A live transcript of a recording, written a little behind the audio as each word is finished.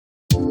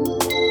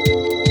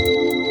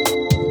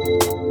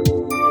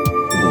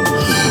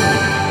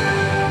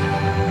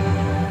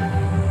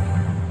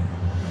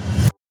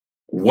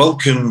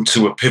Welcome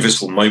to a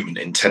pivotal moment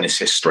in tennis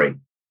history,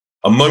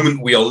 a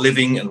moment we are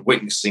living and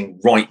witnessing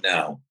right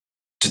now.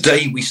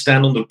 Today, we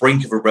stand on the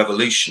brink of a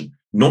revolution,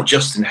 not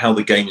just in how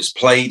the game is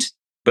played,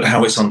 but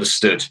how it's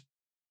understood.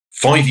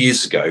 5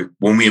 years ago,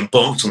 when we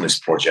embarked on this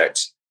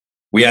project,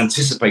 we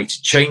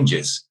anticipated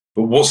changes,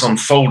 but what's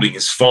unfolding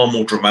is far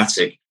more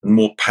dramatic and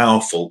more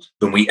powerful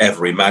than we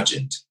ever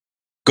imagined.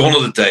 Gone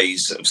are the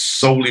days of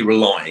solely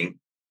relying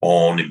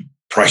on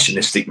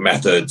impressionistic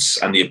methods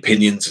and the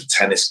opinions of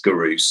tennis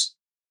gurus.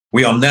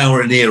 We are now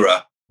in an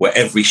era where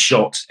every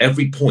shot,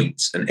 every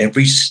point, and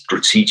every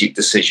strategic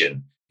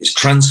decision is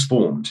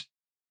transformed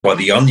by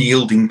the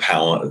unyielding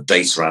power of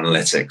data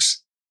analytics.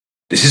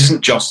 This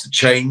isn't just a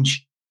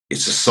change,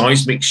 it's a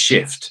seismic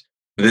shift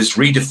that is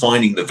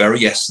redefining the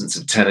very essence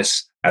of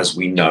tennis as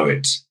we know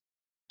it.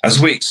 As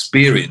we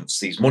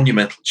experience these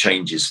monumental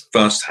changes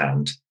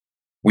firsthand,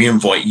 we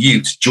invite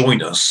you to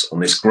join us on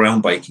this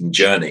groundbreaking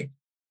journey.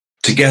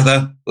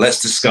 Together, let's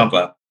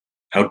discover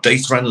how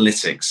data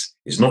analytics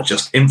is not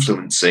just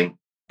influencing,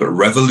 but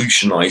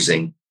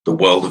revolutionizing the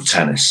world of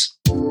tennis.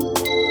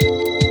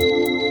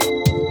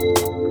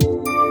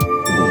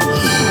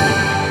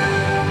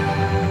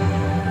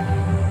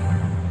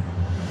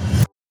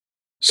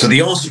 So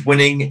The Art of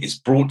Winning is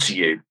brought to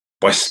you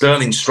by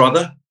Sterling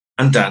Struther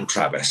and Dan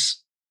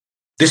Travis.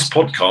 This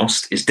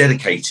podcast is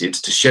dedicated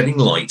to shedding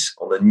light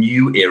on a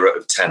new era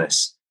of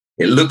tennis.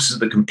 It looks at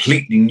the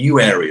completely new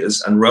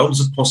areas and realms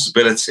of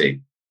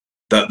possibility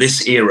that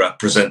this era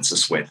presents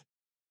us with.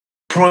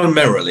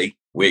 Primarily,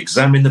 we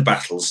examine the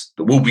battles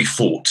that will be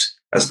fought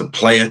as the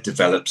player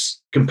develops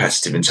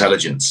competitive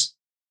intelligence.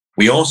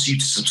 We ask you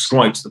to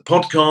subscribe to the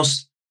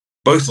podcast,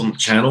 both on the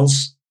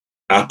channels,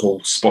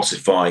 Apple,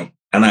 Spotify,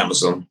 and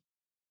Amazon,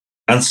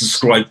 and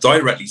subscribe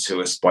directly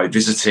to us by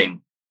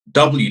visiting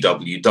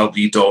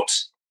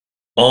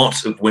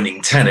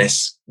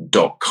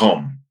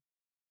www.artofwinningtennis.com.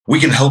 We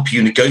can help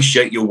you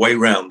negotiate your way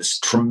around this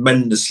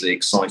tremendously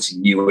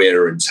exciting new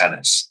era in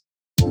tennis.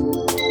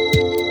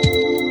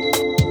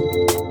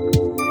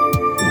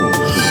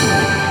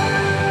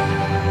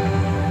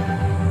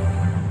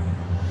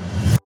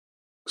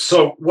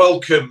 So,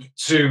 welcome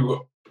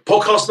to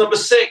podcast number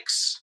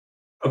 6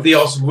 of the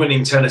Art of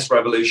Winning Tennis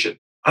Revolution.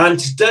 And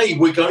today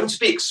we're going to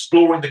be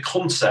exploring the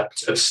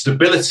concept of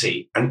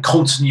stability and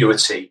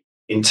continuity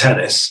in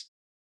tennis.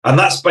 And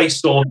that's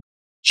based on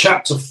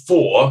chapter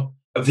 4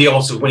 of the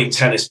Art of Winning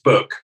Tennis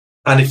book.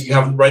 And if you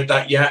haven't read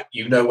that yet,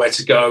 you know where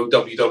to go,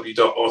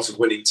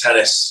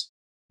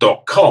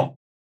 www.artofwinningtennis.com.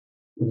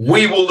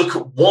 We will look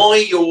at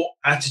why your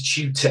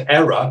attitude to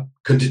error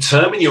can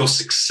determine your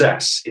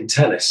success in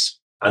tennis.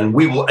 And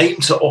we will aim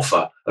to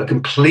offer a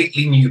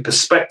completely new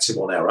perspective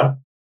on error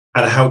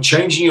and how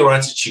changing your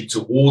attitude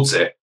towards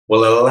it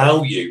will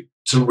allow you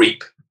to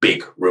reap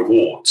big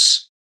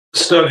rewards.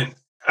 Sterling,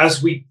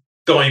 as we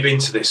dive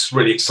into this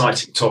really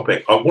exciting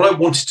topic, what I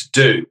wanted to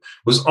do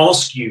was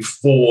ask you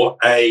for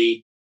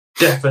a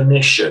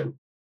definition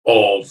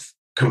of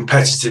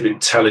competitive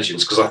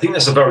intelligence, because I think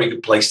that's a very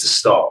good place to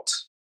start.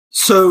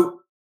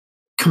 So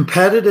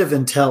competitive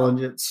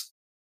intelligence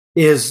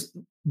is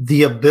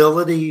the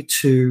ability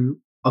to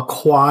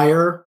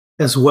acquire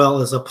as well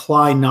as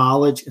apply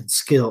knowledge and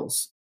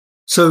skills.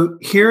 So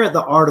here at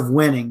the Art of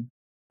Winning,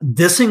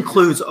 this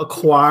includes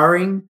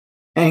acquiring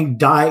and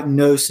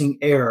diagnosing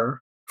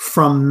error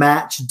from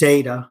match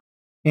data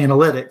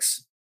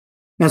analytics.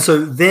 And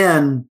so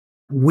then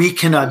we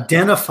can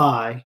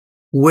identify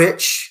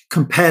which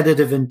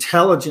competitive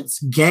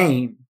intelligence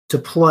game to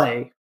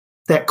play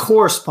that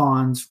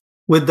corresponds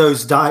with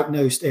those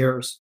diagnosed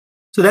errors.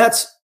 So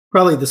that's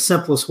probably the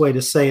simplest way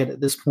to say it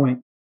at this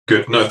point.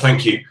 Good. No,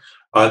 thank you.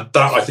 That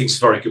I think is a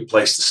very good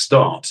place to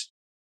start.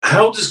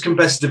 How does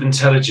competitive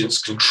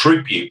intelligence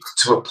contribute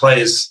to a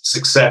player's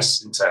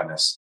success in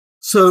tennis?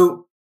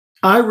 So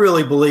I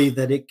really believe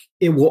that it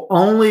will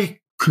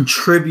only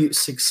contribute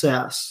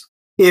success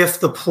if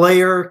the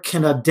player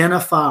can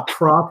identify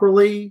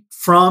properly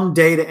from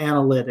data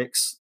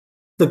analytics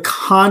the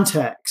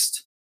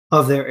context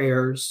of their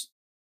errors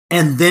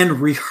and then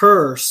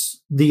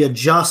rehearse the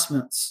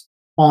adjustments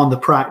on the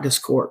practice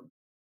court.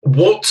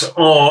 What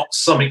are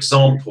some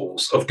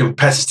examples of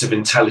competitive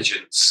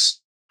intelligence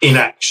in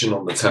action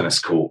on the tennis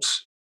court?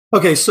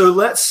 Okay, so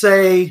let's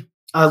say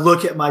I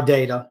look at my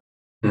data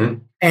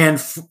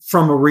and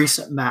from a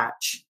recent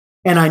match,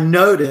 and I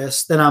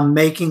notice that I'm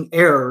making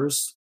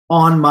errors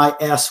on my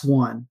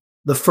S1,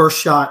 the first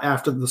shot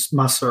after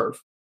my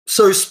serve.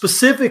 So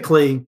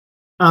specifically,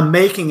 I'm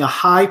making a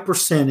high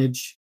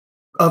percentage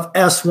of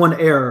S1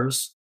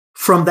 errors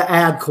from the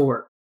ad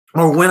court,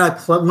 or when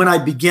I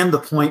begin the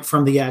point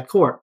from the ad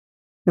court.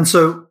 And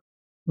so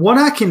what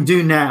I can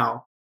do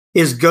now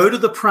is go to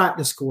the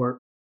practice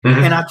court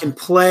and I can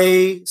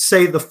play,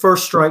 say, the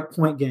first strike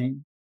point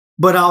game,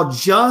 but I'll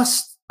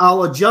adjust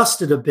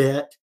it a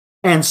bit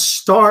and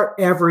start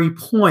every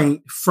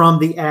point from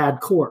the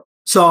ad court.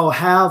 So I'll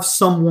have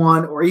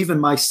someone or even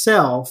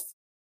myself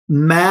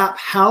map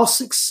how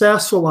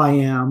successful I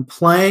am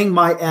playing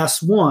my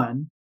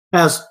S1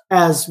 as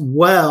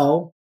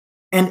well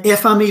and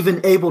if I'm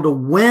even able to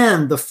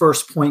win the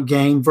first point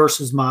game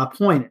versus my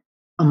opponent.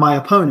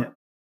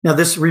 Now,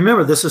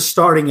 remember, this is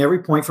starting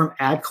every point from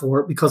ad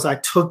court because I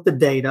took the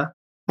data.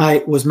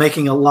 I was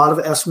making a lot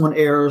of S1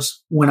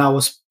 errors when I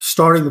was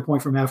starting the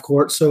point from half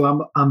court.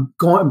 So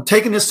I'm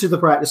taking this to the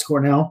practice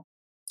court now.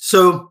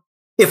 So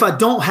if I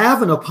don't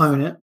have an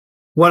opponent,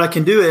 what I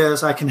can do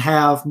is I can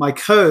have my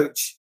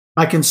coach,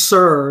 I can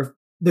serve.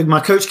 My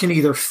coach can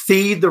either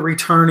feed the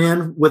return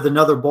in with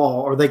another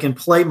ball, or they can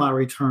play my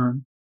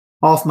return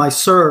off my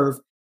serve.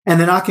 And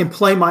then I can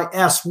play my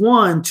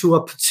S1 to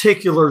a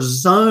particular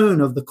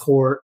zone of the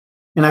court,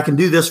 and I can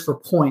do this for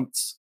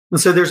points. And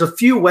so there's a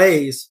few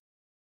ways.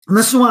 And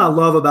this is what I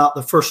love about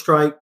the first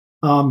strike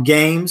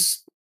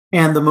games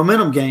and the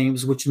momentum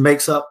games, which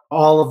makes up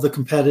all of the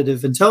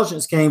competitive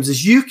intelligence games,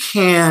 is you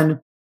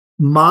can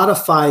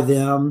modify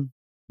them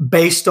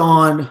based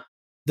on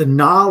the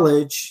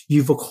knowledge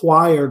you've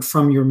acquired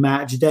from your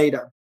match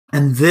data.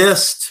 And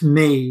this, to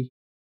me,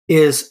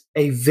 is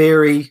a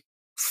very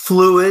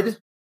fluid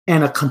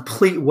and a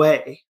complete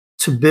way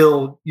to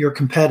build your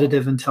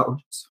competitive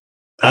intelligence.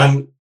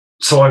 And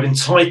so I've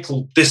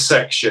entitled this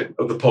section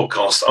of the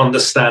podcast,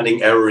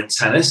 Understanding Error in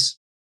Tennis.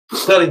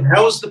 Sterling,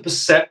 how has the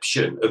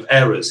perception of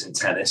errors in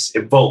tennis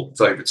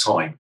evolved over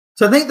time?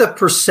 So I think the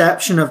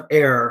perception of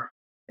error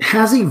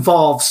has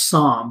evolved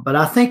some, but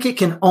I think it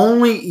can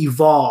only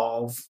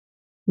evolve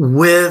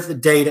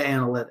with data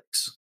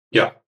analytics.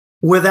 Yeah.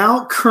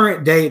 Without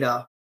current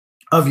data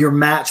of your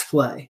match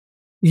play,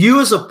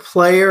 you as a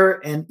player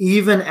and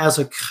even as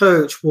a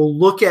coach will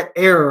look at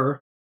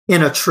error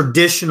in a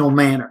traditional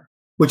manner,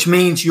 which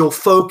means you'll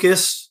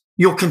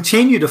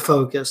continue to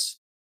focus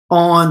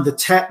on the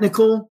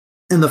technical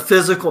and the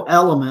physical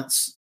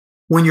elements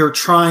when you're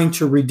trying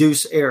to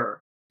reduce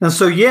error. And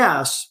so,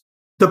 yes,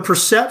 the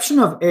perception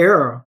of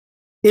error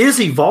is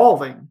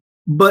evolving,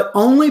 but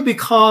only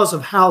because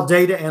of how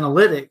data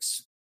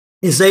analytics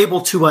is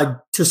able to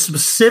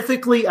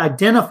specifically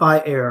identify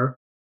error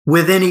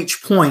within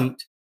each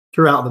point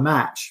throughout the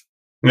match.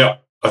 Yeah,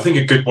 I think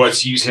a good word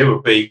to use here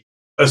would be,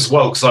 as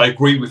well, because I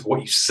agree with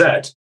what you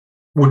said,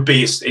 would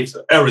be if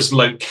error is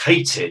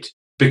located,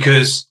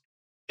 because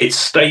it's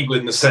stable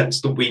in the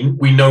sense that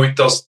we know it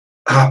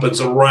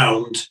happens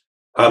around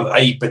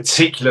a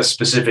particular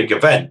specific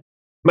event.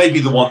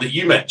 Maybe the one that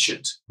you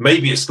mentioned.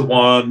 Maybe it's the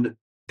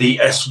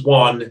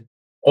S1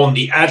 on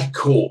the ad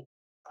court,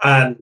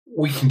 and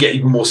we can get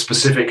even more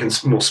specific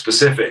and more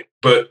specific.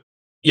 But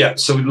yeah,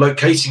 so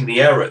locating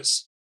the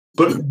errors.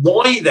 But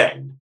why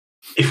then,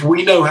 if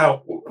we know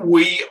how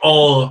we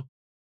are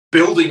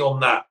building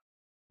on that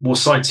more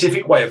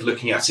scientific way of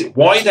looking at it,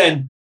 why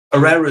then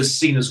are errors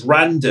seen as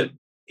random,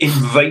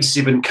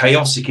 invasive, and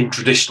chaotic in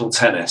traditional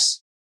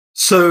tennis?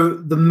 So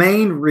the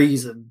main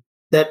reason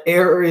that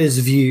error is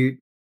viewed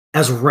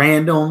as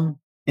random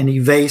and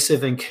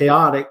evasive and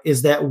chaotic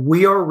is that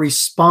we are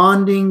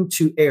responding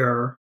to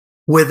error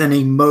with an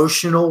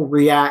emotional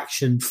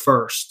reaction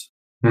first.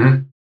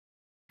 Mm-hmm.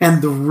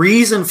 And the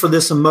reason for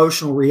this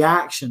emotional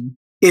reaction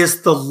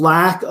is the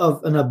lack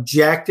of an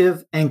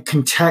objective and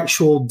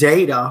contextual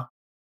data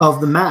of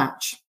the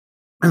match.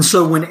 And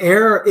so when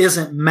error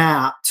isn't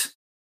mapped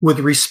with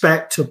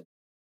respect to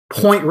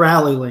point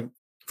rally length,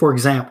 for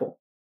example,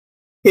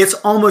 it's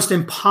almost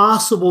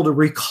impossible to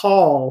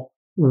recall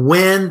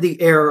when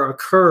the error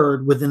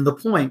occurred within the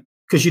point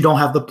because you don't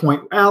have the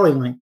point rally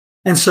length.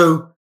 And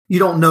so you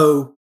don't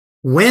know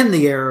when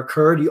the error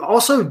occurred. You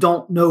also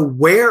don't know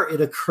where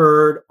it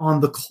occurred on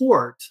the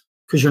court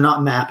because you're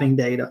not mapping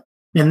data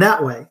in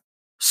that way.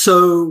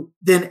 So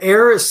then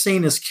error is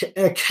seen as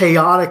a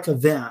chaotic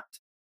event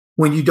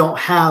when you don't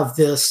have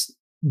this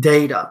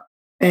data.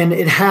 And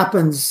it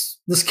happens,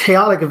 this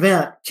chaotic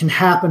event can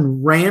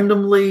happen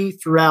randomly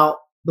throughout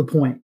the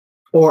point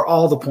or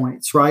all the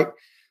points, right?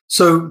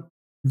 So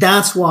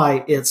that's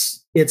why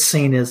it's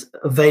seen as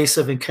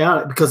evasive and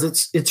chaotic,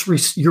 because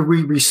you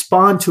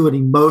respond to it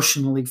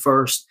emotionally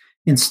first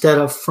instead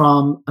of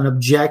from an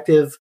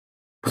objective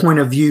point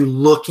of view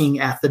looking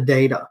at the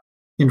data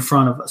in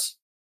front of us.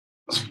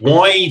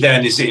 Why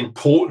then is it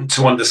important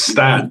to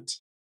understand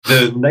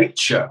the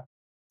nature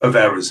of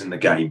errors in the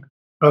game?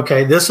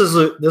 Okay, this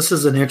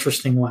is an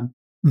interesting one.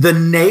 The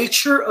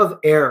nature of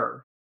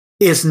error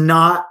it's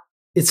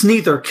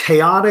neither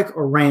chaotic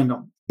or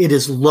random. It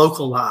is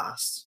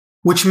localized,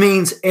 which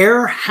means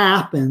error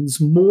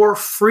happens more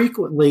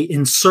frequently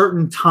in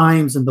certain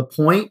times in the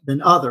point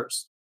than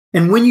others.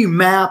 And when you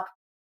map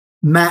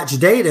match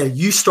data,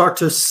 you start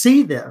to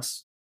see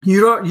this.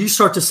 You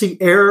start to see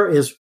error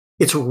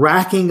it's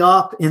racking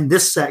up in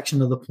this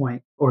section of the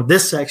point or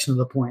this section of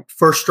the point.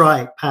 First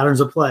strike, patterns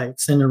of play,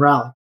 extended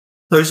rally.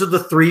 Those are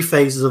the three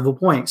phases of a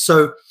point.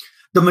 So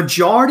the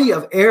majority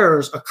of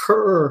errors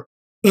occur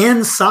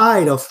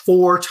inside of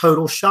 4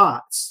 total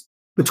shots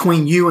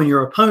between you and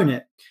your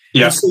opponent.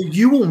 Yeah. And so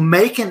you will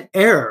make an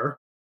error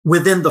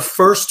within the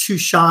first 2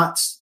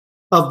 shots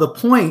of the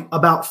point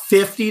about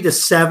 50 to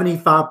 70%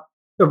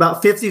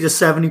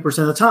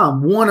 of the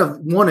time. One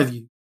of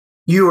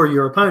you or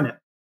your opponent.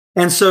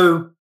 And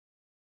so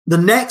the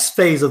next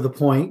phase of the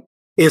point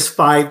is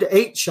 5 to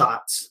 8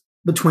 shots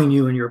between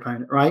you and your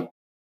opponent, right?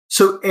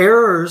 So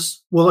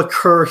errors will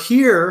occur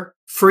here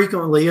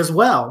frequently as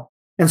well.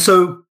 And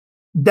so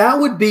that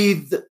would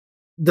be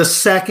the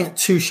second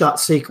 2-shot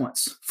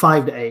sequence,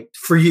 5 to 8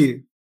 for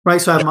you,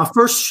 right? So I have my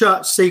first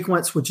shot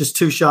sequence, which is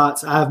 2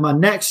 shots. I have my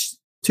next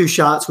 2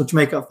 shots, which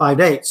make up 5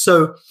 to 8.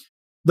 So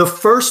the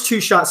first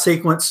 2-shot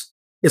sequence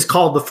is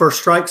called the first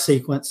strike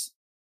sequence.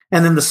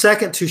 And then the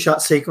second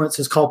 2-shot sequence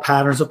is called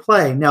patterns of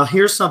play. Now,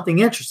 here's something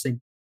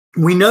interesting.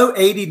 We know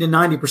 80 to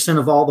 90%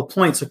 of all the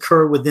points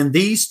occur within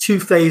these 2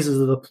 phases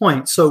of the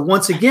point. So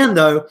once again,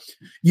 though,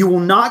 you will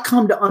not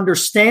come to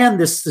understand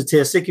this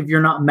statistic if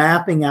you're not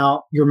mapping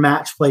out your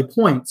match play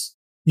points.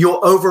 You'll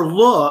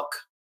overlook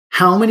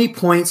how many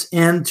points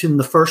end in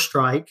the first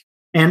strike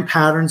and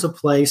patterns of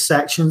play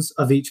sections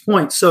of each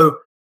point. So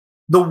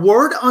the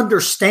word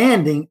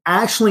understanding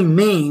actually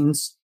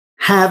means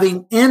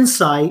having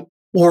insight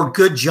or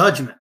good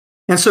judgment.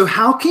 And so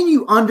how can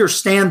you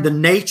understand the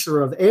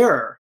nature of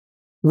error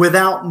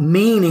without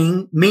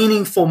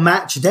meaningful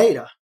match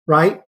data,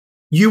 right?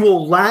 You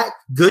will lack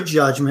good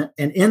judgment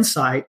and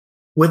insight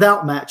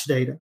without match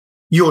data.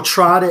 You'll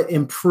try to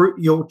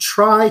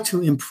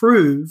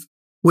improve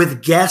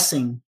with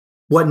guessing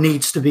what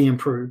needs to be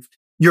improved.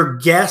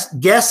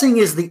 Guessing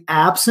is the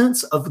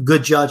absence of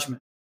good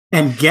judgment,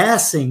 and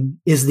guessing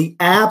is the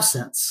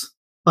absence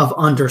of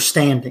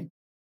understanding.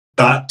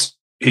 That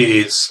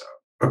is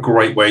a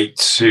great way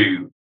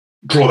to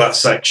draw that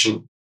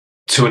section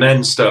to an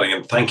end, Sterling,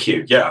 and thank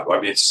you. Yeah,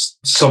 I mean, it's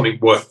something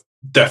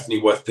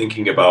definitely worth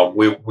thinking about.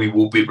 We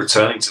will be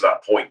returning to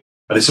that point.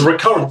 And it's a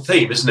recurrent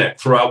theme, isn't it,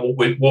 throughout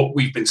what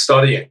we've been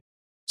studying.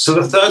 So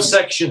the third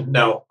section,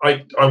 now,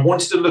 I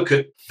wanted to look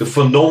at the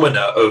phenomena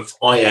of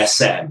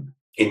ISM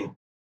in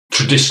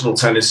traditional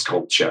tennis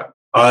culture.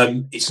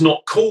 It's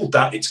not called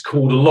that. It's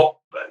called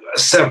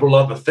several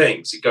other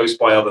things. It goes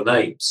by other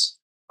names.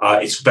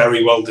 It's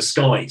very well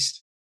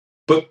disguised.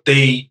 But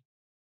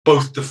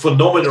both the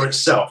phenomena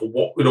itself, or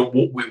what we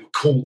would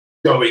call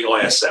going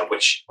ISM,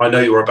 which I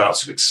know you're about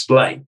to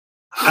explain,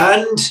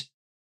 and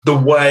the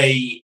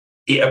way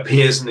it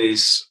appears and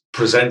is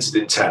presented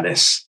in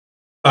tennis,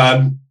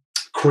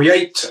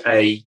 create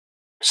a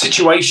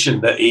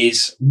situation that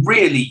is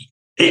really,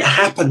 it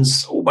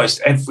happens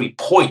almost every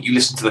point. You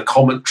listen to the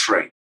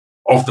commentary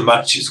of the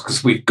matches,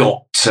 because we've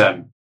got,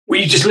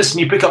 you just listen,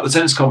 you pick up the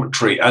tennis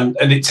commentary, and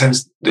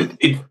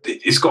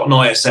it's got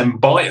an ISM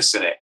bias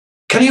in it.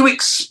 Can you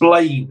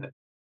explain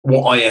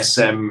what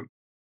ISM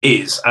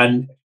is?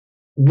 And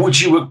would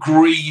you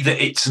agree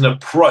that it's an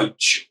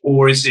approach,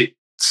 or is it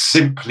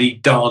simply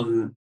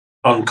done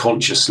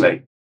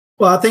unconsciously?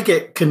 Well, I think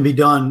it can be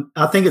done.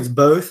 I think it's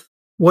both.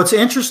 What's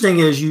interesting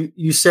is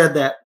you said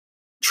that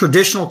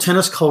traditional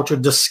tennis culture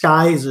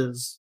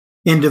disguises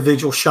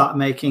individual shot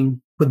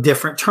making with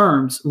different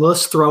terms.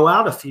 Let's throw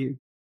out a few.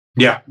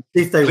 Yeah.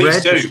 See if they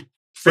register.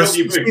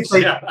 See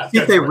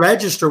if they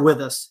register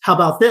with us. How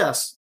about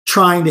this?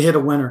 Trying to hit a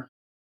winner.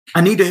 I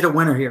need to hit a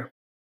winner here.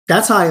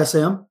 That's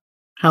ISM.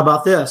 How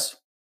about this?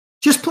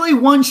 Just play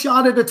one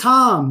shot at a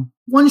time.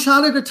 One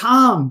shot at a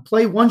time.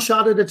 Play one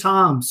shot at a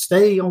time.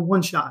 Stay on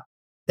one shot.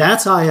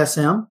 That's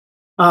ISM.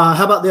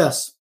 How about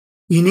this?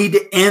 You need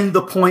to end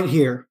the point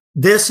here.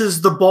 This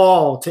is the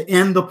ball to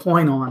end the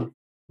point on.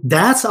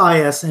 That's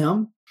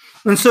ISM.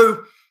 And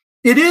so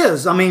it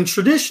is. I mean,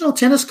 traditional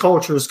tennis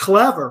culture is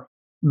clever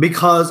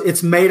because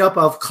it's made up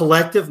of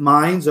collective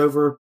minds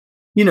over,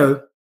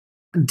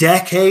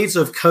 decades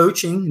of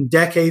coaching,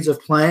 decades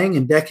of playing,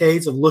 and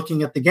decades of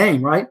looking at the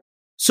game, right?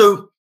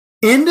 So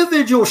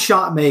individual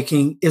shot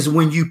making is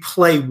when you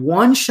play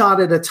one shot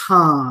at a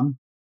time,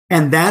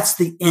 and that's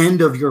the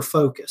end of your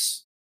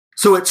focus.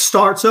 So it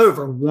starts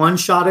over one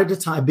shot at a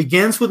time. It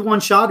begins with one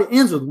shot, it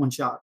ends with one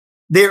shot.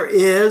 There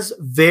is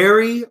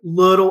very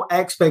little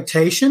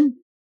expectation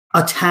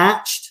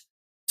attached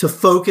to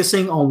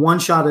focusing on one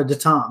shot at a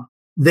time.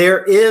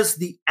 There is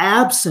the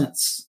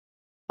absence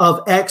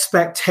of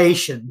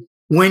expectation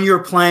when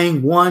you're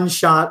playing one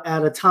shot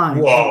at a time.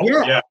 Whoa,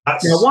 yeah.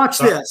 Now watch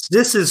this.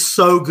 This is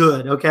so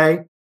good,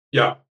 okay?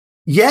 Yeah.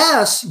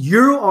 Yes,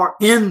 you are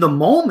in the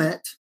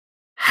moment.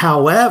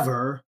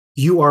 However,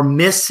 you are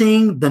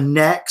missing the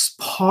next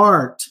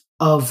part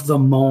of the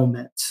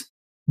moment,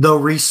 the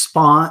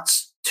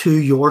response to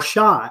your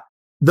shot.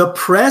 The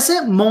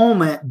present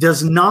moment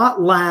does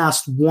not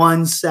last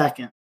 1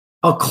 second.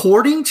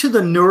 According to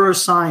the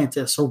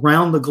neuroscientists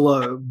around the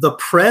globe, the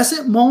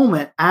present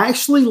moment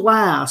actually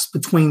lasts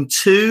between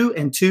 2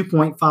 and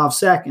 2.5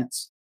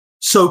 seconds.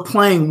 So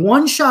playing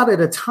one shot at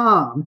a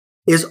time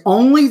is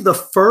only the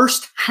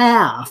first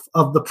half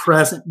of the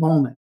present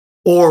moment,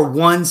 or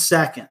 1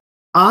 second.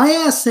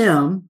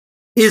 ISM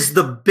is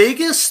the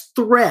biggest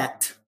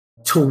threat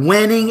to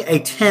winning a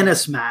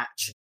tennis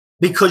match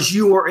because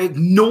you are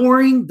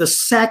ignoring the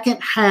second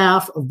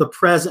half of the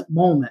present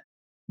moment,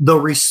 the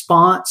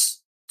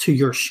response to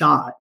your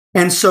shot.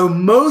 And so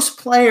most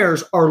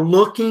players are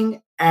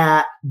looking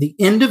at the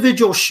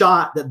individual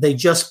shot that they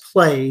just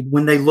played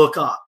when they look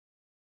up.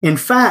 In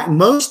fact,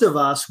 most of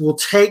us will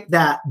take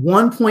that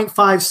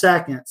 1.5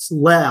 seconds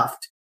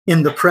left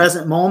in the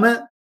present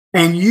moment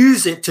and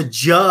use it to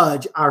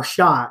judge our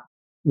shot,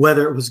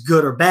 whether it was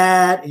good or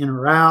bad, in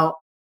or out.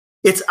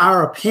 It's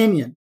our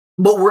opinion,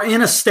 but we're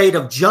in a state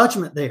of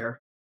judgment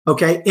there.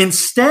 Okay.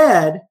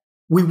 Instead,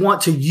 we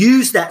want to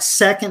use that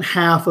second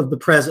half of the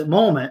present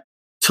moment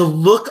to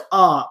look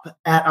up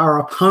at our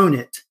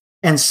opponent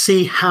and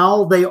see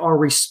how they are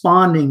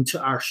responding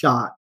to our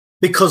shot.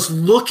 Because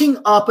looking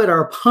up at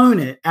our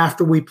opponent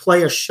after we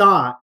play a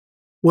shot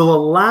will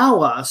allow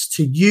us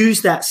to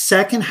use that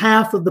second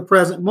half of the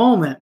present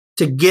moment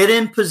to get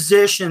in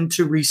position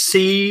to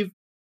receive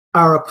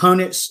our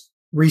opponent's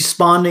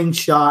responding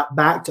shot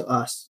back to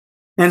us.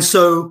 And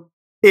so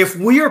if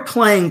we are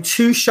playing the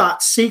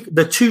two-shot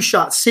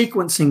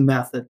sequencing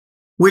method,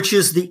 which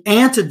is the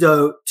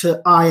antidote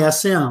to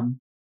ISM,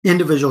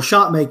 individual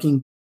shot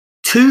making,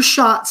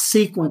 two-shot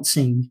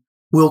sequencing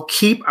will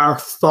keep our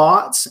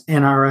thoughts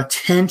and our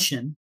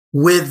attention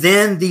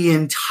within the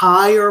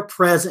entire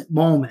present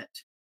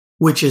moment,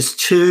 which is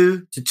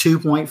 2 to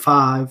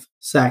 2.5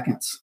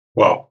 seconds.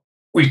 Well,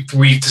 we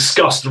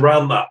discussed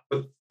around that,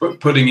 but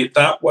putting it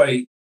that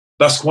way,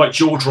 that's quite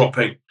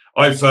jaw-dropping.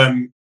 That's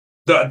why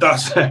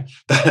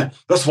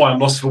I'm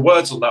lost for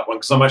words on that one,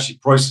 because I'm actually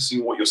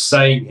processing what you're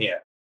saying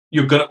here.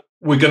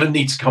 We're gonna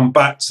need to come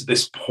back to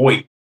this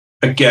point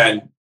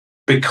again,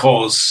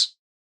 because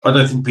I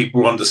don't think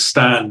people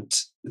understand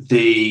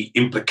the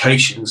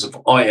implications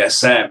of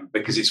ISM,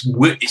 because it's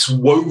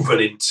woven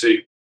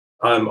into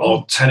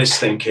our tennis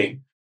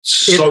thinking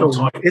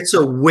It's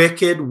a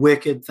wicked,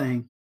 wicked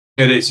thing.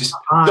 It is. It's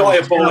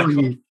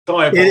diabolical.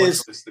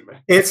 It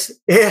is.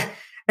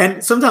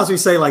 And sometimes we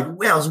say like,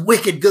 well, it's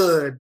wicked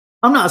good.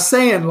 I'm not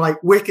saying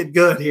like wicked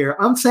good here.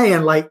 I'm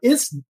saying like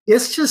it's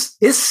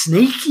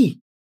sneaky.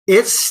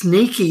 It's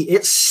sneaky.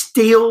 It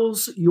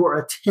steals your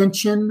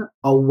attention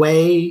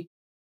away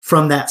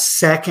from that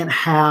second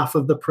half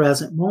of the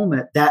present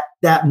moment. That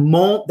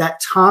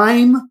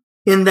time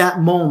in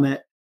that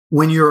moment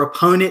when your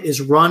opponent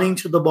is running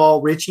to the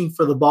ball, reaching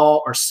for the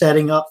ball, or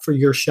setting up for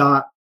your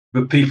shot.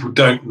 But people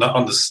don't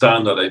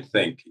understand, I don't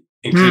think,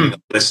 including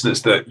the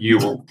listeners, that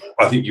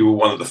I think you were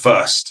one of the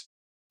first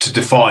to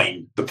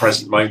define the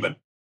present moment.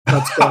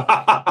 Let's go.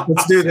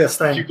 Let's do this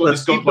thing.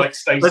 Let's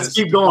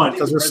keep going,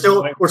 because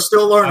we're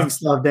still learning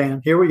stuff,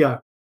 Dan. Here we go.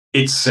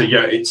 It's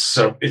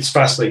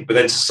fascinating. But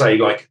then to say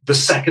like the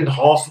second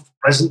half of the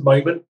present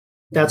moment,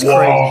 that's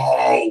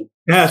crazy.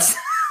 Yes.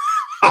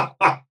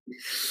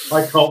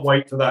 I can't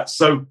wait for that.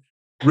 So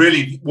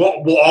really,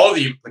 what are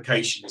the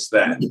implications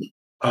then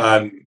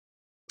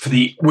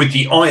with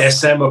the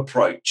ISM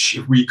approach?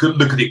 If we could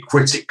look at it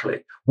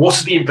critically, what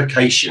are the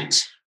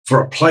implications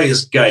for a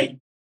player's game,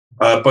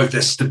 both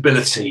their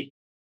stability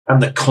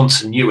and their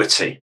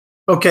continuity?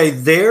 Okay,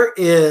 there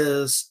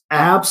is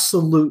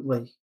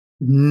absolutely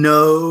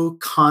no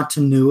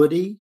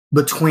continuity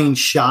between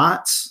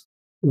shots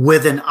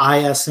with an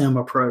ISM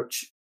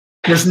approach.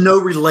 There's no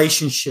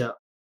relationship.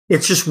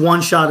 It's just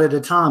one shot at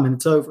a time and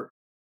it's over.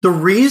 The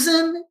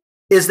reason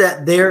is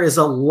that there is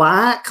a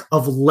lack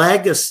of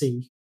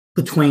legacy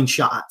between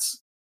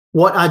shots.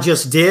 What I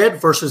just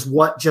did versus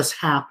what just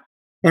happened.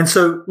 And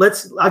so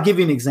I'll give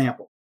you an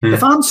example.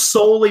 If I'm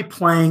solely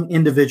playing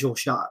individual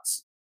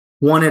shots,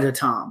 one at a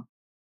time,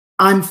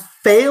 I'm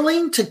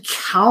failing to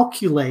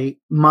calculate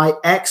my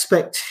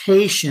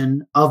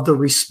expectation of the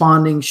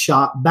responding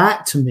shot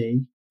back to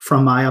me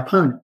from my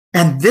opponent.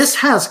 And this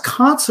has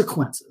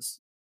consequences,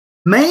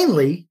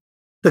 mainly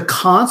the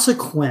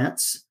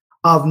consequence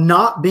of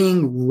not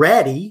being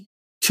ready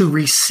to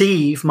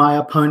receive my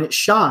opponent's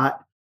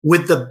shot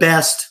with the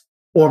best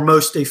or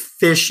most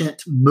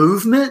efficient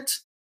movement,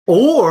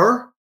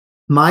 or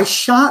my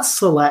shot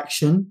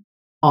selection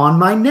on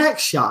my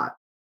next shot.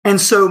 And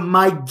so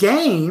my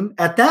game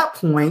at that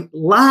point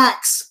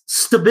lacks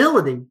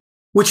stability,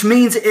 which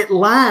means it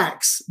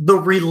lacks the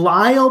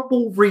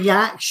reliable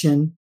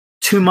reaction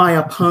to my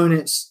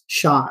opponent's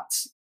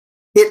shots.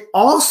 It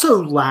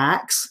also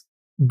lacks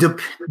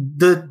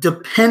the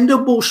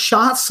dependable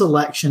shot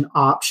selection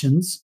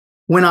options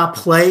when I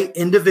play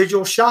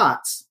individual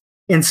shots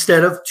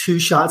instead of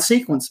two-shot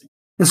sequencing.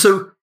 And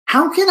so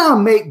how can I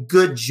make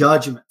good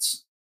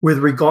judgments with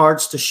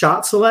regards to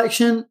shot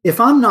selection if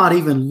I'm not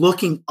even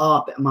looking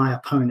up at my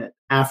opponent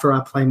after I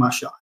play my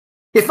shot?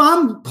 If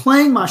I'm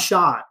playing my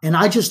shot and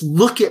I just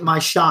look at my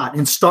shot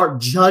and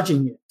start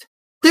judging it,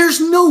 there's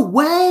no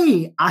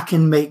way I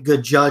can make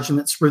good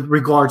judgments with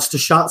regards to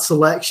shot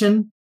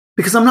selection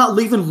because I'm not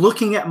even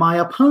looking at my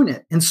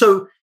opponent. And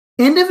so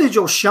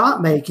individual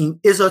shot making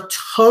is a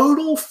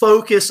total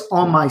focus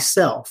on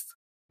myself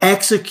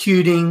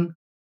executing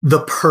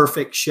the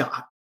perfect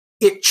shot.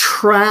 It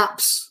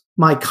traps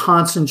my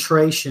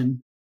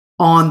concentration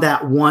on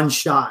that one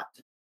shot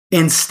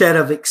instead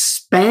of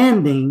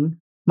expanding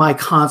my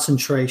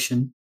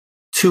concentration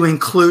to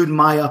include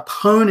my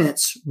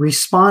opponent's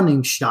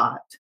responding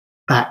shot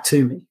back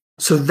to me.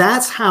 So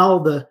that's how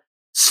the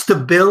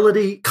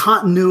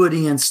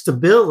continuity and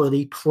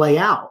stability play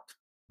out,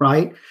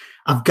 right?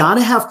 I've got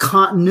to have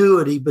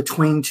continuity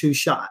between two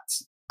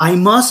shots. I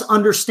must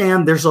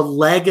understand there's a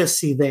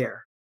legacy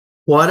there.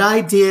 What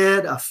I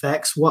did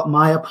affects what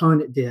my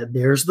opponent did.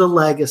 There's the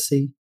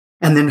legacy.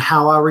 And then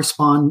how I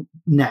respond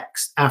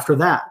next after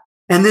that.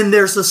 And then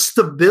there's a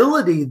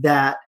stability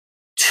that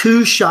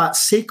 2-shot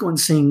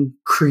sequencing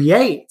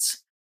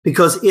creates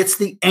because it's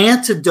the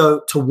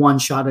antidote to 1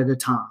 shot at a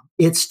time.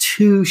 It's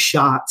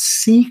 2-shot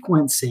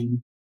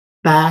sequencing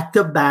back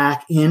to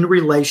back in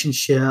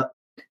relationship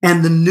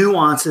and the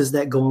nuances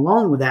that go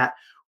along with that.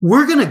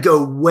 We're going to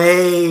go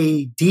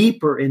way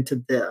deeper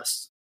into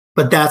this,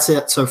 but that's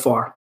it so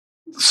far.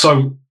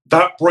 So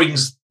that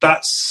brings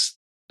that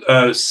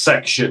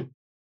section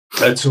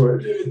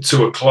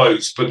to a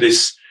close. But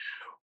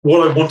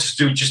what I wanted to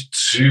do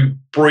just to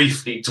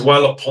briefly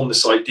dwell upon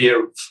this idea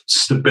of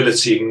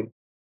stability and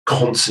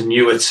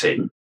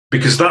continuity,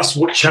 because that's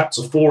what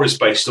chapter 4 is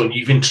based on.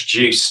 You've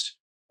introduced,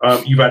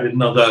 you've added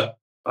another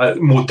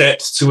more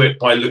depth to it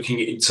by looking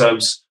at in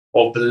terms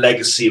of the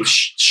legacy of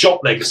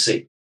shot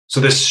legacy. So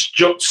there's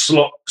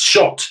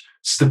shot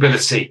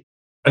stability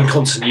and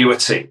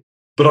continuity.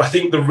 But I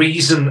think the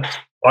reason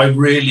I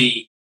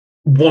really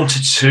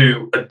wanted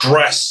to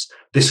address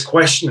this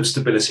question of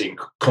stability and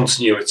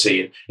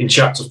continuity in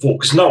chapter 4,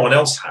 because no one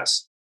else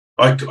has.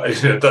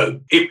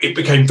 It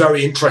became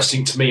very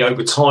interesting to me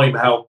over time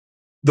how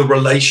the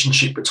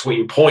relationship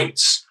between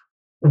points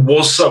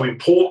was so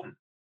important.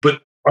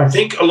 But I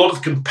think a lot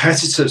of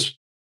competitors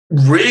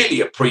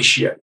really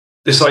appreciate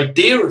this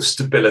idea of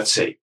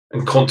stability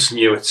and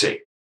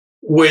continuity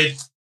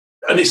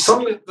and it's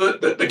something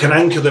that can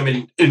anchor them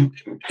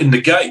in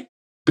the game,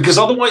 because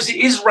otherwise it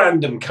is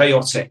random,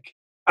 chaotic,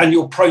 and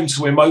you're prone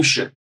to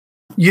emotion.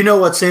 You know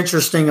what's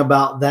interesting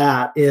about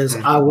that is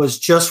I was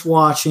just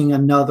watching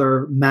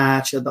another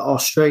match at the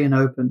Australian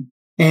Open,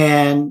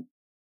 and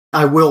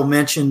I will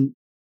mention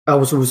it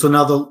was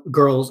another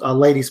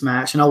ladies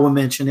match, and I will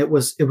mention it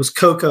was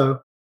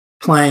Coco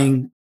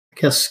playing, I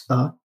guess,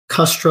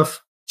 Kustrov.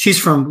 She's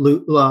from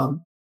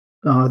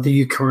the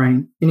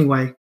Ukraine.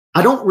 Anyway,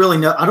 I don't really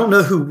know. I don't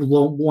know who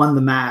won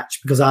the match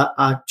because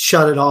I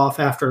shut it off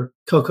after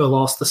Coco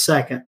lost the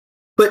second.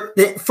 But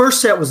the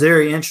first set was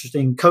very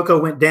interesting. Coco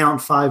went down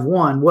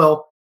 5-1.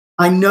 Well,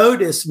 I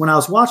noticed when I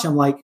was watching, I'm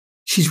like,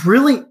 she's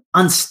really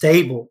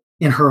unstable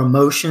in her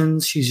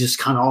emotions. She's just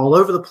kind of all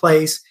over the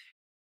place.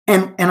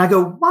 And I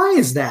go, why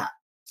is that?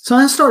 So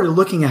I started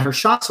looking at her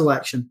shot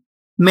selection.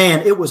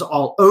 Man, it was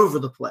all over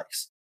the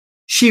place.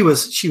 She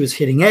was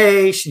hitting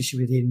A, she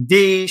was hitting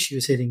D, she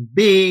was hitting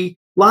B,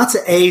 lots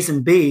of A's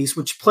and B's,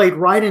 which played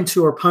right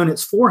into her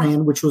opponent's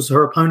forehand, which was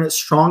her opponent's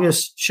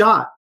strongest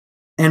shot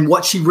and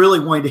what she really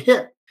wanted to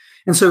hit.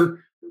 And so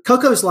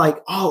Coco's like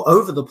all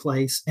over the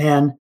place,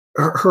 and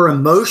her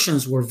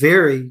emotions were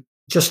very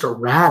just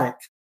erratic.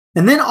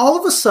 And then all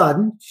of a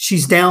sudden,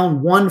 she's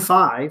down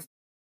 1-5.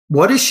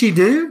 What does she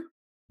do?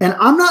 And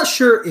I'm not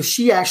sure if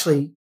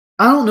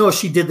I don't know if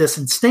she did this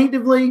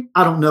instinctively.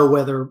 I don't know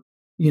whether,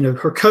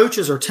 her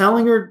coaches are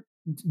telling her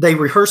they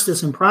rehearsed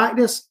this in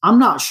practice. I'm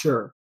not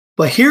sure.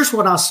 But here's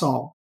what I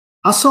saw.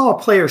 I saw a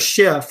player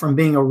shift from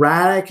being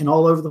erratic and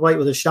all over the plate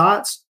with his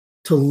shots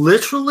to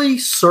literally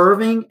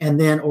serving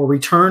or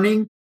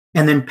returning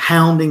and then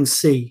pounding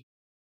C,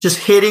 just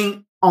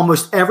hitting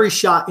almost every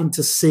shot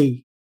into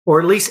C, or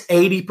at least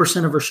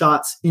 80% of her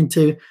shots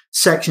into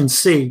section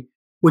C,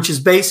 which is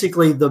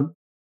basically the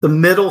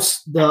middle,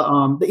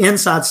 the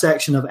inside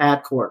section of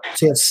ad court.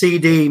 So you have C,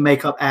 D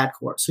make up ad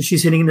court. So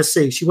she's hitting the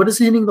C. She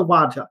wasn't hitting the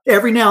wide top.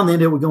 Every now and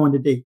then it would go into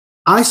D.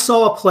 I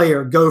saw a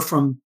player go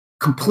from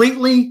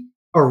completely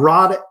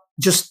erratic,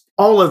 just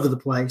all over the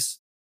place,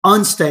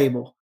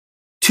 unstable,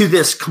 to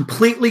this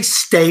completely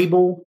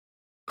stable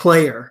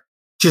player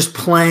just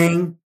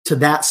playing to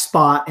that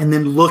spot and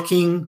then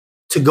looking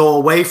to go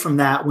away from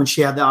that when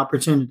she had the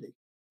opportunity.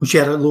 When she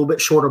had a little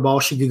bit shorter ball,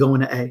 she could go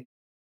into A.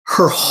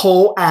 Her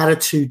whole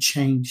attitude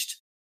changed.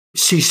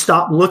 She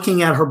stopped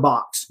looking at her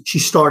box. She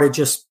started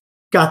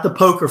got the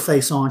poker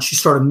face on. She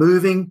started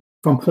moving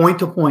from point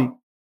to point.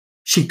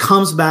 She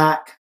comes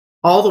back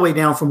all the way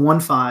down from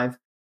 1-5,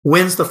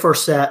 wins the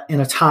first set in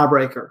a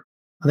tiebreaker.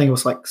 I think it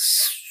was like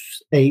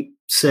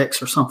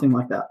 8-6 or something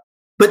like that.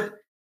 But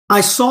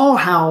I saw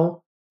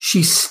how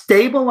she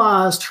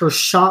stabilized her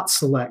shot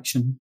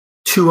selection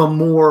to a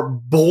more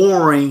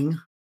boring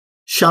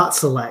shot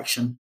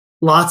selection.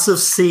 Lots of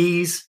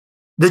C's,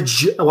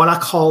 what I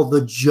call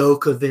the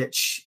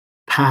Djokovic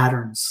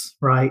patterns,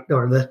 right?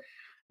 Or the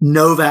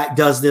Novak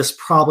does this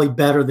probably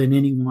better than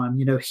anyone.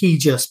 He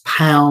just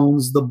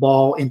pounds the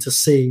ball into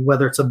C,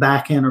 whether it's a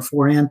backhand or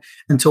forehand,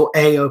 until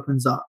A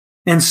opens up.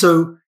 And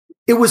so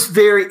it was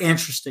very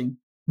interesting.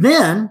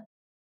 Then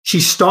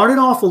she started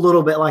off a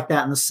little bit like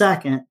that in the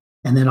second.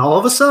 And then all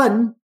of a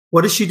sudden,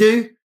 what does she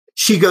do?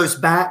 She goes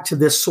back to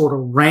this sort of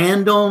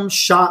random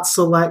shot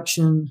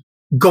selection,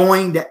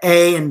 going to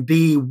A and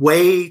B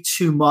way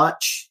too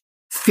much,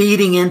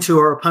 feeding into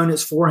her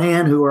opponent's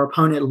forehand, who her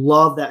opponent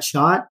loved that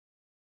shot.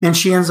 And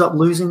she ends up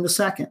losing the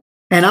second.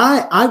 And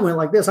I went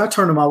like this. I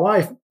turned to my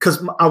wife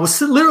because I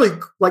was literally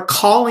like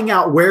calling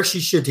out where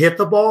she should hit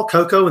the ball,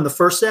 Coco, in the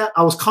first set.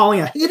 I was calling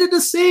out, hit it to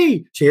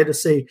C. She hit to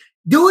C.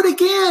 Do it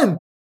again.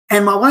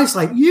 And my wife's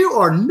like, you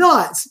are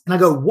nuts. And I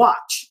go,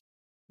 watch.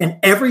 And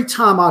every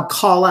time I'd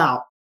call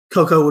out,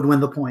 Coco would win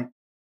the point.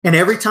 And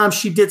every time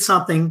she did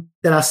something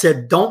that I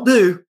said, don't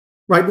do,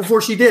 right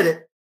before she did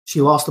it,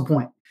 she lost the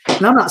point.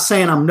 And I'm not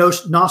saying I'm no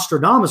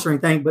Nostradamus or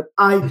anything, but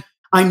I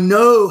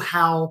know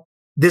how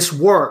this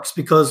works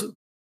because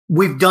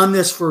we've done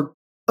this for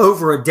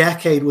over a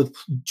decade with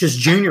just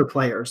junior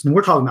players. And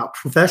we're talking about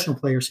professional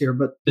players here,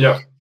 but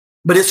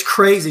it's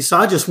crazy. So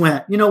I just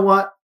went, you know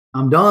what?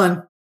 I'm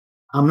done.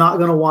 I'm not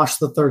going to watch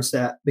the third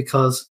set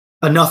because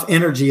enough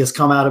energy has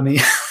come out of me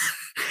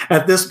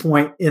at this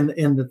point in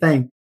the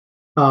thing,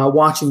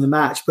 watching the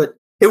match. But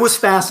it was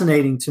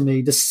fascinating to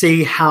me to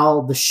see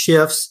how the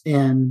shifts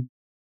in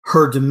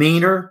her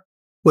demeanor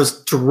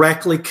was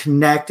directly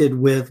connected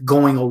with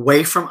going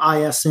away from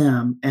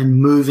ISM and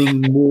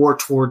moving more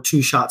toward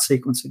two-shot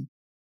sequencing.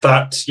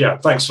 Thanks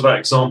for that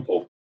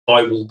example.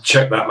 I will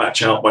check that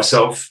match out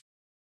myself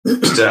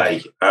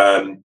today.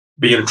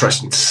 Be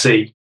interesting to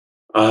see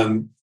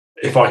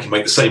if I can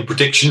make the same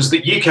predictions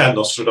that you can,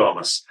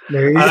 Nostradamus.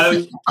 There you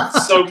go.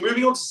 So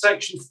moving on to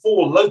section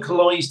 4,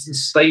 localized and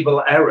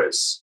stable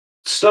errors.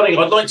 Sterling,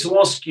 I'd like to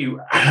ask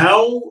you,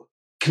 how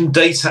can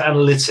data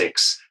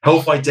analytics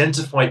help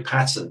identify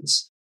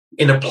patterns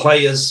in a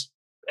player's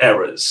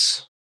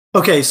errors?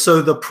 Okay,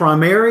 so the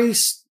primary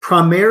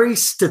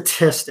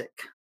statistic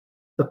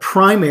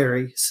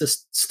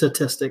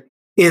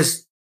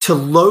is to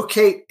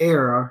locate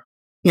error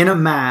in a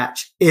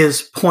match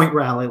is point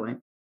rally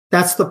length.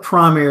 That's the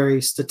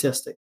primary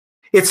statistic.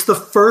 It's the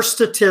first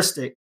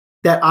statistic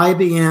that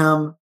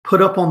IBM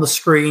put up on the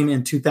screen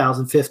in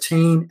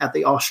 2015 at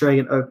the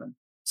Australian Open.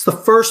 It's the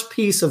first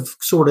piece of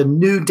sort of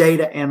new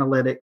data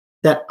analytic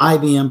that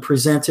IBM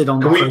presented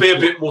on. Can we be a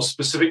bit more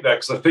specific there?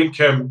 Because I think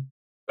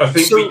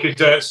we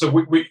could. So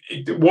what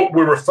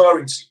we're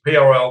referring to,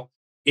 PRL,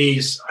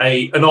 is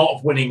an art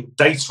of winning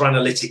data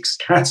analytics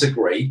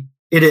category.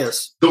 It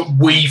is that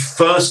we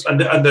first and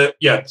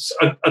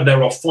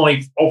there are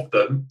 5 of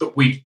them that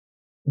we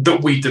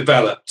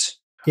developed.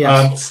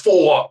 Yes.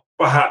 4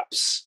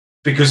 perhaps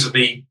because of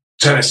the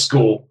tennis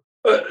score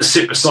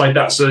sit beside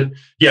that.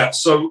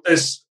 So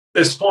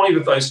there's 5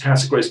 of those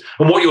categories.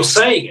 And what you're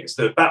saying is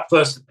that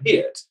first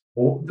appeared,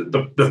 or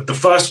the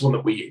first one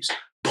that we use,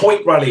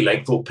 point rally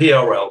length, or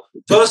PRL,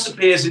 first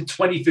appears in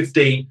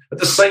 2015 at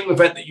the same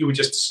event that you were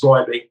just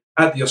describing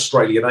at the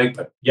Australian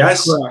Open.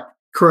 Yes?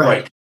 Correct.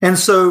 Right. And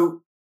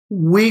so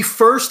we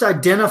first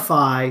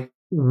identify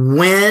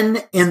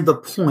when in the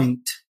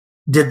point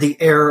did the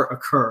error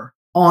occur?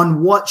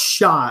 On what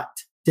shot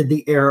did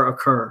the error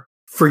occur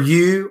for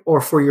you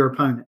or for your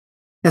opponent?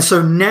 And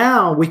so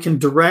now we can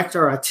direct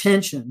our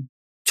attention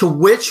to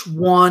which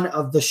one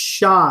of the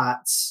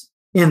shots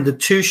in the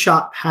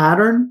 2-shot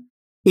pattern,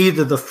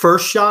 either the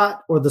first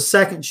shot or the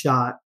second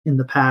shot in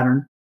the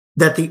pattern,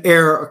 that the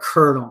error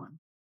occurred on.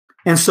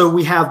 And so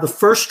we have the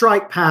first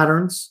strike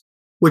patterns,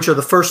 which are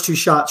the first 2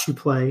 shots you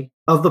play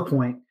of the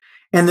point.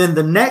 And then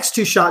the next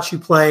 2 shots you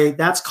play,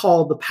 that's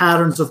called the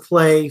patterns of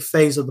play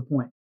phase of the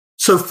point.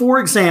 So for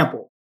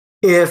example,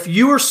 if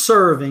you are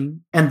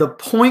serving and the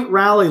point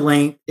rally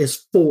length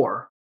is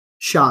 4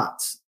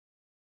 shots,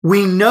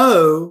 we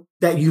know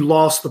that you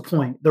lost the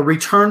point. The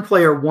return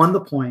player won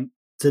the point.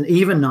 It's an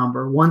even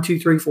number, 1, 2,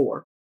 3,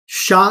 4.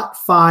 Shot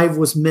 5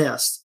 was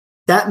missed.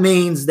 That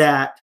means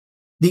that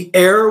the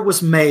error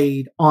was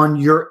made on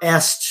your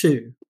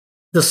S2,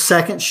 the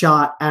second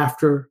shot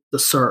after the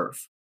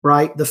serve,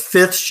 right? The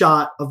 5th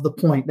shot of the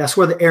point. That's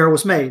where the error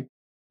was made.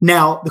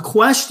 Now, the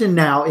question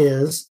now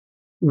is,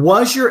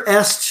 was your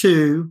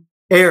S2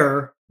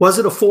 error, was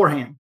it a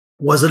forehand?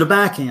 Was it a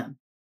backhand?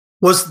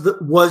 Was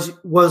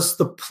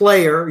the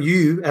player,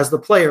 you as the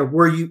player,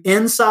 were you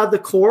inside the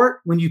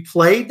court when you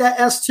played that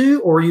S2,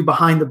 or were you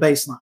behind the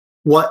baseline?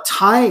 What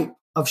type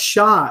of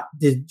shot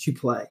did you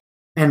play?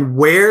 And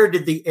where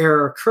did the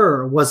error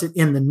occur? Was it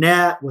in the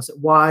net? Was it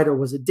wide, or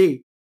was it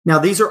deep? Now,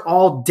 these are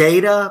all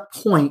data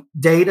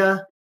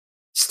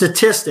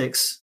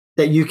statistics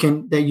that you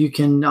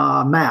can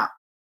map.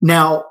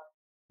 Now,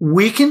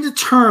 we can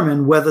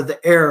determine whether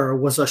the error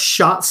was a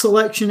shot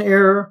selection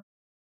error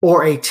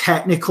or a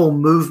technical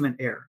movement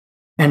error.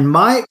 And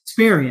my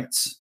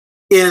experience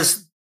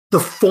is the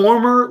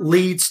former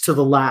leads to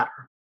the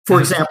latter. For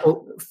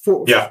example,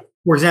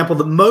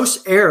 the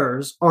most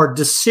errors are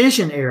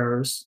decision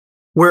errors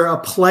where a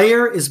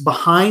player is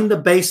behind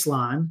the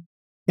baseline,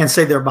 and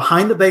say they're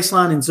behind the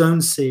baseline in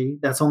zone C,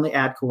 that's on the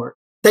ad court.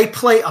 They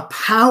play a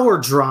power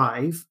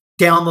drive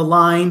down the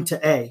line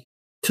to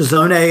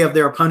zone A of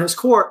their opponent's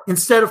court,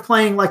 instead of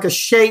playing like a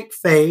shape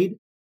fade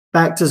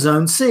back to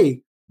zone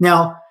C.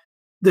 Now,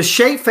 the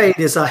shape fade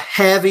is a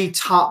heavy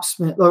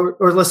topspin,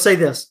 or let's say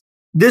this.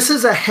 This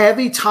is a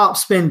heavy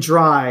topspin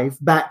drive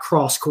back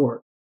cross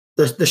court,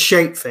 the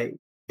shape fade.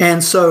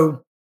 And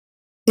so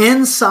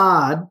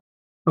inside,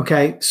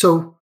 okay,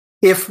 so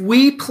if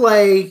we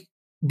play,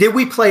 did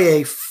we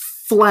play a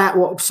flat,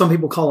 what some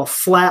people call a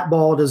flat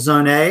ball to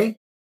zone A,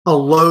 a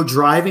low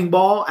driving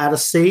ball out of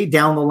C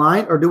down the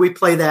line, or do we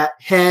play that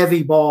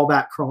heavy ball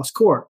back cross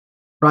court,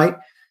 right?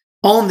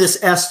 on this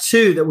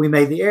S2 that we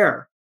made the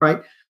error,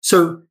 right?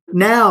 So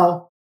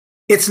now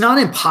it's not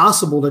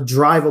impossible to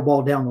drive a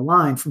ball down the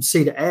line from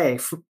C to A,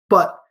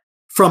 but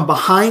from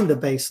behind the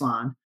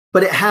baseline,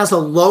 but it has a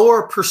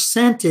lower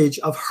percentage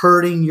of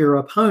hurting your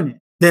opponent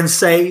than,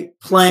 say,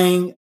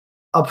 playing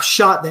a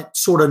shot that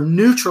sort of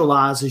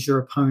neutralizes your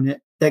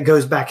opponent that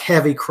goes back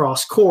heavy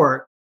cross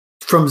court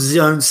from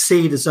zone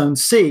C to zone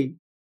C,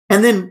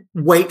 and then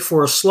wait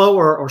for a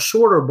slower or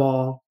shorter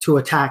ball to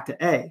attack to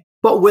A.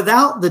 But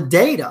without the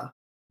data,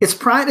 it's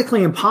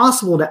practically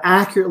impossible to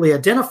accurately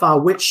identify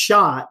which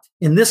shot,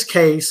 in this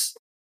case,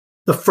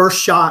 the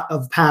first shot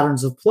of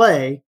patterns of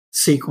play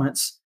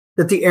sequence,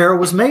 that the error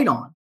was made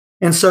on.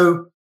 And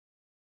so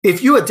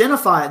if you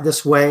identify it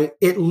this way,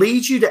 it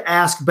leads you to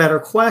ask better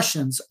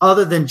questions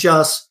other than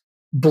just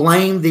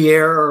blame the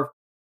error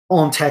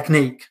on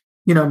technique.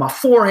 You know, my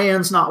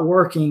forehand's not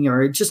working,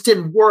 or it just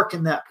didn't work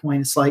in that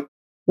point. It's like,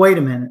 wait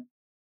a minute.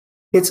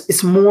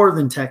 It's more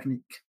than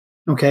technique.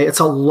 Okay. It's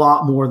a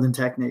lot more than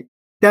technique.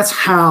 That's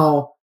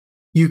how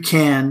you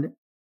can,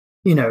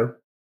 you know,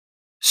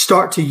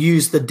 start to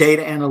use the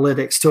data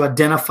analytics to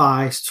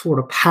identify sort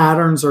of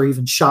patterns or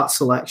even shot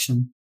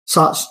selection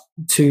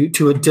to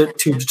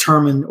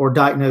determine or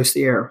diagnose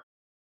the error.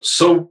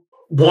 So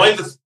why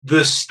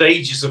the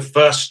stages of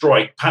first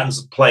strike, patterns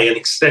of play, and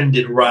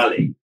extended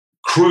rally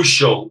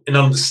crucial in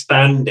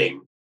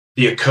understanding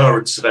the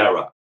occurrence of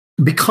error?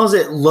 Because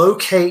it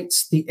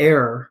locates the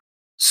error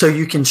so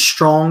you can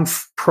strong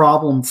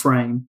problem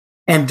frame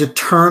and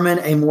determine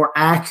a more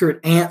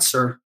accurate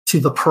answer to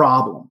the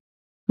problem.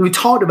 We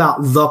talked about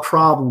the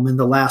problem in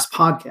the last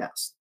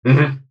podcast,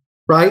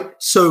 right?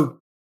 So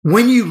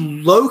when you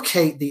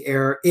locate the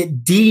error,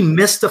 it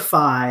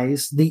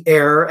demystifies the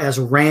error as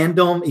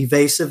random,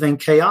 evasive, and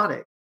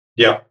chaotic.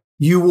 Yeah.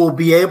 You will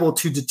be able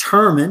to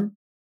determine,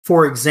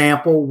 for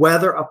example,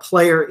 whether a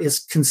player is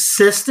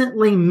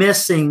consistently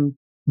missing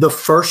the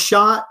first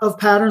shot of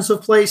patterns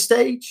of play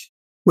stage,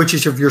 which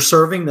is if you're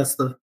serving, that's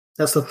the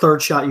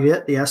third shot you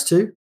hit, the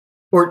S2,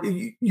 or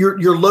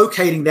you're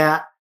locating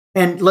that.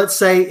 And let's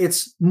say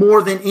it's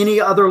more than any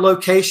other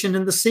location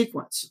in the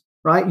sequence,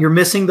 right? You're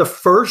missing the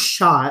first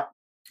shot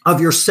of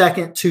your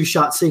second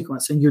 2-shot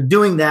sequence, and you're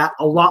doing that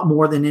a lot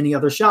more than any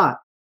other shot.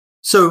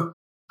 So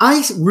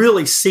I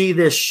really see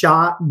this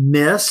shot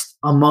missed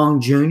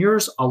among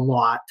juniors a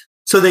lot.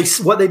 So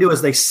what they do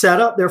is they set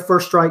up their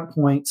first strike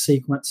point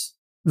sequence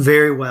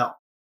very well.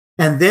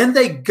 And then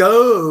they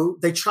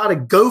try to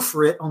go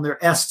for it on their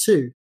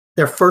S2,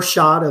 their first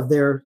shot of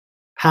their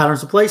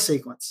patterns of play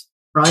sequence,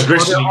 right?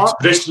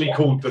 Traditionally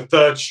called the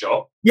third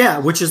shot. Yeah,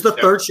 which is the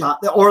third shot,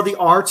 or the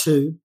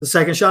R2, the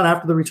second shot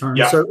after the return.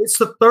 Yeah. So it's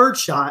the third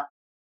shot.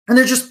 And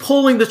they're just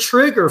pulling the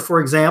trigger, for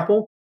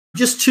example,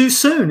 just too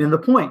soon in the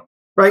point,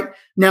 right?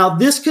 Now,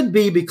 this could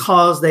be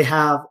because they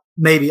have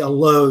maybe a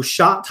low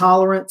shot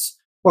tolerance,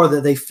 or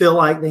that they feel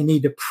like they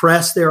need to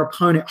press their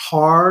opponent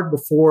hard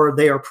before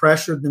they are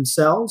pressured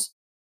themselves.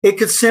 It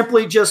could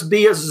simply just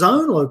be a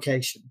zone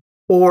location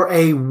or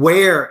a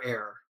where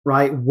error,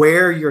 right?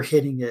 Where you're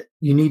hitting it.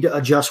 You need to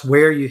adjust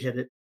where you hit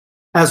it,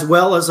 as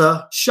well as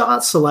a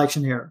shot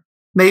selection error.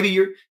 Maybe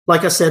you're,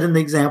 like I said in the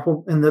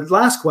example in the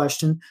last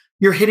question,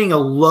 you're hitting a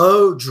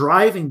low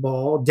driving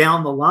ball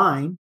down the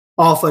line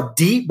off a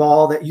deep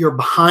ball that you're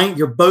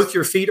behind, both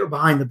your feet are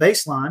behind the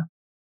baseline.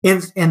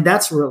 And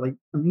that's really,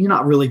 you're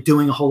not really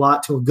doing a whole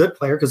lot to a good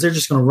player because they're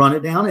just going to run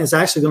it down. And it's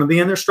actually going to be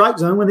in their strike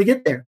zone when they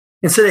get there,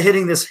 instead of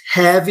hitting this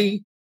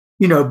heavy,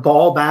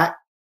 ball back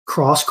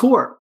cross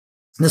court.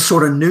 This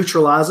sort of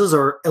neutralizes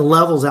or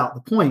levels out the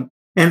point.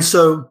 And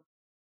so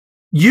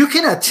you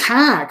can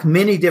attack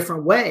many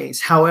different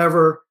ways.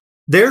 However,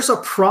 there's a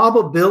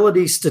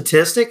probability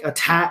statistic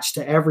attached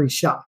to every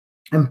shot.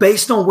 And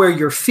based on where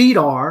your feet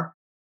are,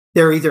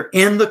 they're either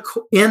in the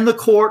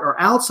court or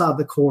outside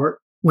the court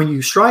when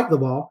you strike the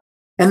ball.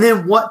 And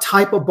then what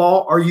type of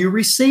ball are you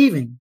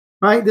receiving,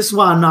 right? This is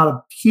why I'm not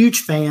a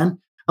huge fan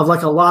of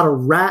like a lot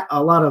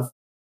of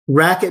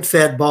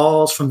racket-fed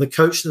balls from the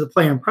coach to the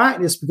player in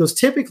practice, because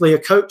typically a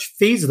coach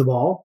feeds the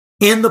ball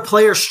in the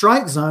player's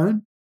strike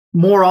zone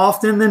more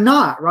often than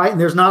not, right? And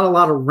there's not a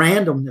lot of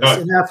randomness. Right.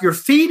 And now if you're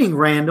feeding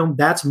random,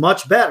 that's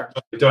much better.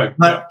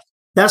 But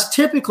that's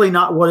typically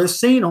not what is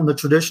seen on the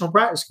traditional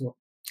practice court.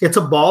 It's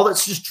a ball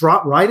that's just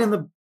dropped right in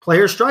the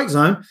player's strike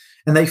zone,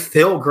 and they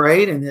feel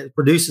great, and it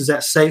produces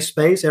that safe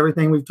space,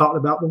 everything we've talked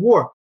about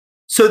before.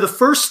 So the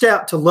first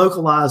step to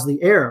localize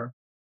the error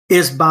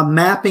is by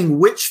mapping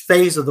which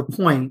phase of the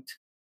point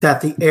that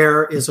the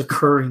error is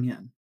occurring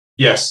in.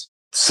 Yes.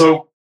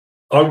 So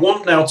I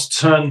want now to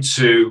turn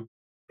to,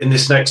 in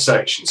this next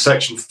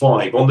section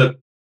 5, on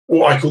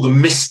what I call the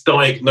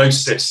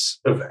misdiagnosis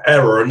of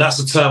error. And that's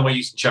a term I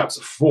used in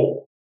chapter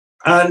 4.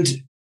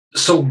 And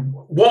so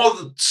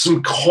what are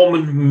some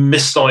common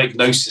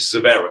misdiagnoses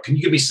of error? Can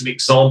you give me some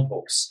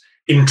examples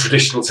in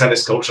traditional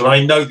tennis culture? And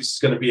I know this is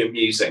going to be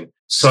amusing.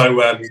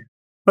 So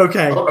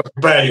okay,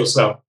 prepare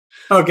yourself.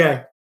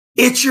 Okay.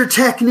 It's your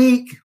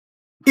technique.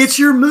 It's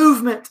your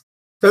movement.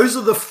 Those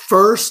are the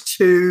first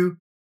two.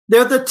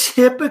 They're the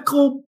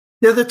typical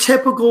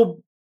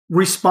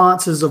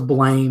responses of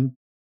blame.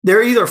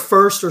 They're either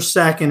first or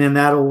second in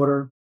that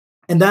order.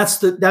 And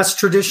that's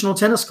traditional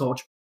tennis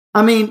culture.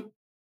 I mean,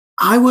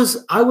 I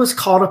was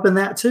caught up in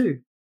that too,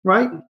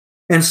 right?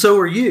 And so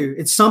are you.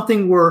 It's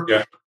something we're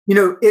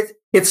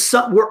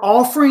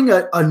offering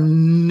a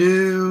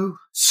new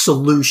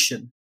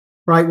solution,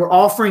 right? We're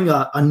offering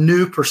a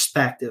new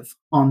perspective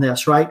on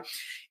this, right?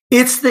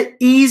 It's the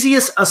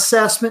easiest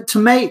assessment to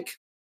make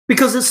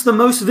because it's the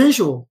most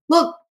visual.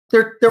 Look,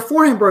 their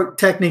forehand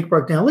technique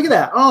broke down. Look at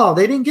that. Oh,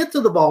 they didn't get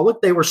to the ball.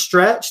 Look, they were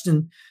stretched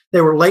and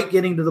they were late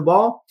getting to the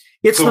ball.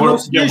 It's so the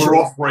most visual. We're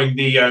offering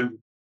the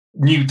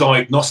new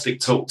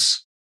diagnostic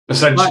tools,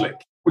 essentially.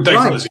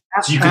 Right.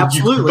 So you can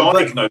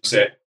diagnose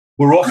it.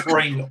 We're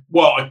offering,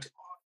 I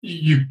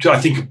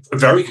think a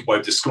very good way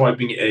of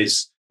describing it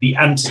is the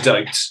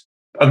antidote,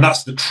 and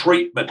that's the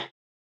treatment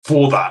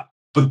for that.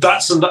 But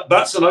that's an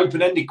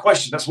open-ended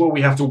question. That's where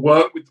we have to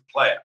work with the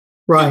player.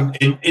 Right.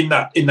 In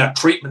that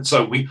treatment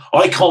zone.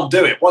 I can't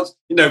do it.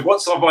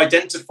 Once I've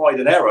identified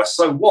an error,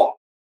 so what?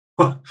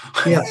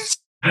 Yes.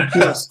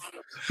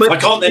 But I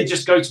can't then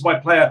just go to my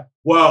player,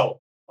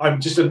 well, I'm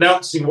just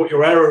announcing what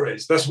your error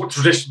is. That's what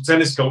traditional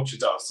tennis culture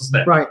does, doesn't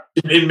it? Right.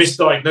 In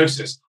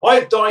misdiagnosis.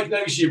 I've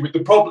diagnosed you with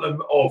the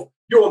problem of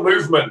your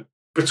movement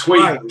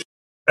between point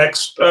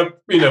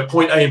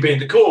A and B in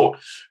the court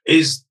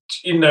is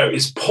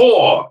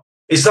poor.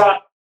 Is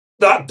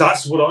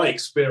that's what I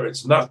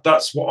experience, and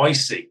that's what I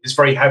see. It's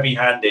very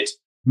heavy-handed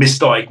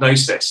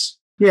misdiagnosis.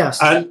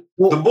 Yes. And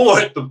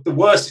the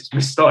worse it's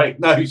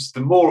misdiagnosed,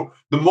 the more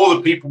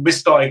the people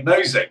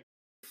misdiagnosing,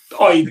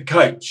 i.e. the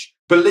coach,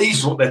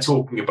 believes what they're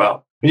talking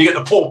about. And you get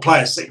the poor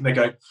player sitting there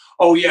going,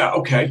 oh yeah,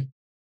 okay.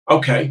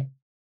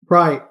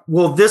 Right.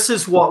 Well, this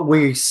is what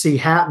we see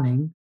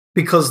happening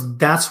because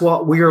that's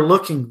what we are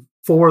looking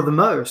for the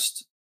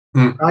most,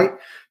 right?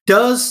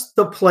 Does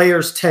the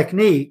player's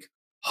technique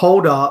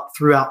hold up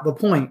throughout the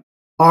point?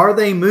 Are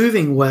they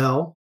moving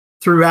well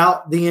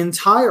throughout the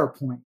entire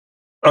point?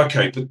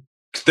 Okay, but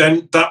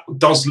then that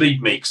does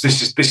lead me, because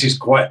this is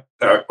quite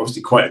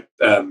obviously quite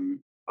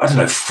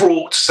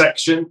fraught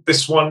section.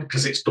 This one,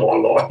 because it's got a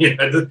lot.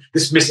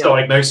 This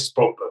misdiagnosis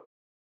problem.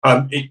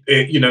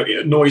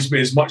 It annoys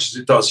me as much as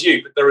it does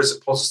you, but there is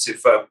a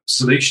positive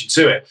solution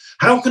to it.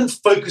 How can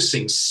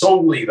focusing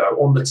solely though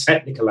on the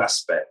technical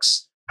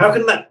aspects? How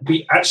can that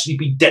actually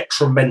be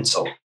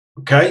detrimental?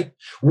 Okay,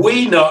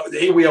 we know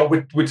here we are.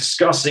 We're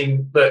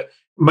discussing that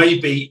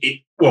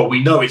maybe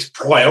we know it's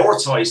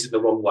prioritized in the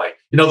wrong way.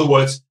 In other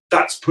words,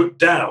 that's put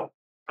down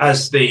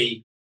as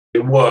the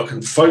work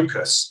and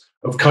focus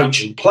of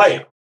coach and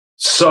player.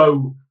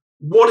 So,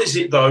 what is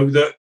it though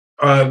that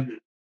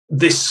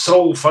this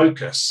sole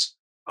focus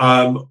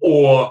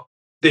or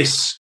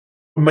this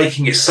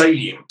making it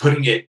salient,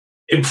 putting it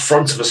in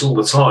front of us all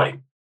the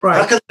time?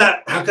 Right.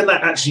 How can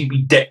that actually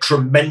be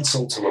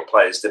detrimental to a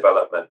player's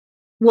development?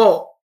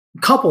 Well, a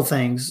couple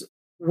things.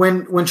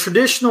 When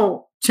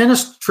traditional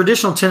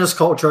tennis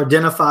culture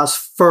identifies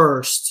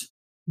first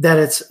that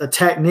it's a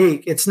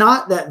technique, it's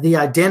not that the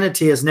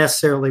identity is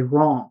necessarily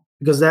wrong,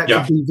 because that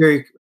could be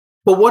very.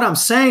 But what I'm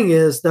saying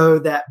is, though,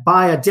 that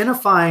by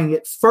identifying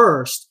it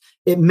first,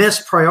 it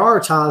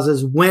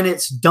misprioritizes when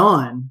it's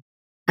done,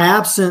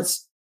 absent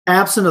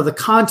of the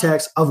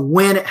context of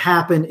when it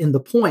happened in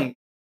the point.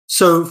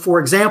 So, for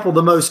example,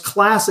 the most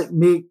classic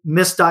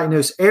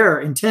misdiagnosed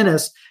error in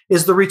tennis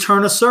is the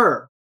return of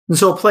serve. And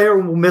so a player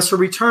will miss a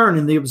return,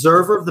 and the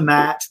observer of the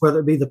match, whether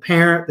it be the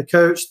parent, the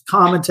coach, the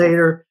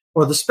commentator,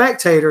 or the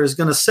spectator, is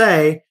going to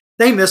say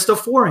they missed a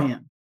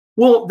forehand.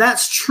 Well,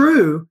 that's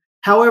true.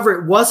 However,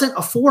 it wasn't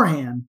a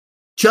forehand,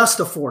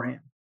 just a forehand.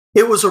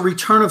 It was a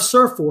return of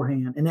serve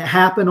forehand, and it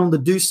happened on the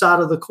deuce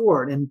side of the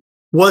court. And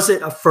was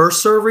it a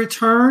first serve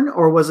return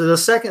or was it a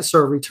second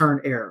serve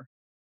return error?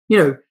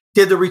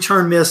 Did the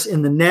return miss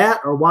in the net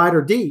or wide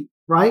or deep,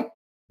 right?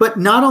 But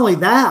not only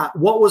that,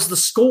 what was the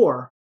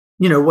score?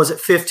 Was it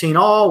 15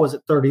 all? Was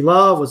it 30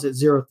 love? Was it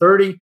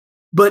 0-30?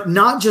 But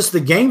not just the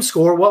game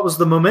score. What was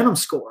the momentum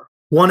score?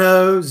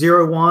 1-0,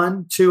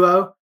 0-1,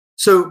 2-0.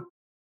 So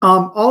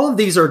all of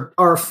these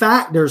are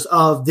factors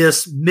of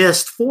this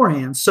missed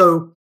forehand.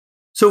 So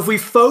if we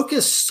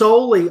focus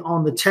solely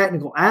on the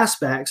technical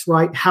aspects,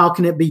 right, how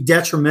can it be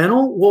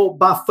detrimental? Well,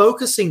 by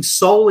focusing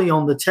solely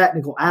on the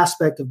technical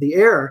aspect of the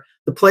error,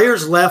 the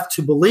player's left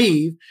to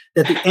believe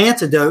that the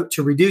antidote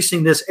to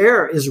reducing this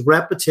error is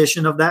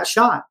repetition of that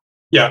shot.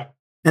 Yeah.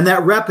 And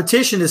that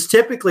repetition is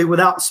typically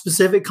without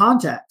specific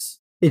context.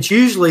 It's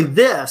usually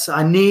this: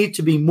 I need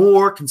to be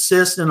more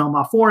consistent on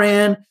my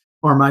forehand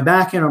or my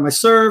backhand or my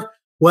serve.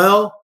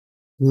 Well,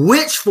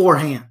 which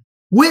forehand,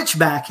 which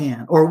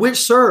backhand, or which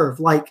serve?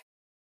 Like,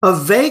 a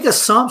vague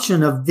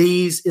assumption of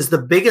these is the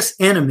biggest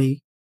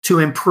enemy to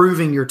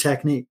improving your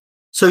technique.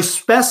 So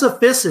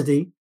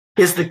specificity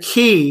is the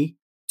key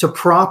to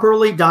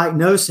properly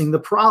diagnosing the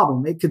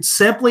problem. It could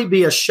simply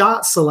be a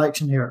shot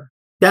selection error.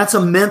 That's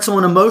a mental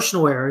and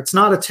emotional error. It's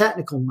not a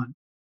technical one.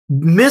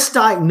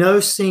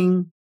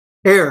 Misdiagnosing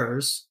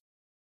errors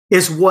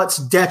is what's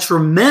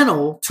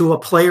detrimental to a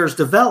player's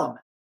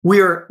development.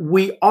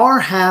 We are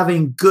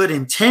having good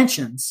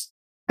intentions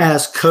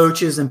as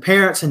coaches and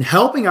parents in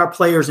helping our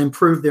players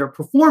improve their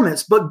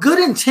performance. But good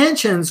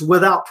intentions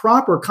without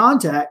proper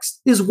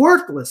context is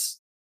worthless.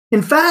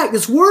 In fact,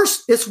 it's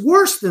worse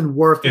than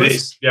worthless. It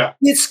is, yeah.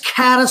 It's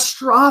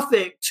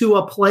catastrophic to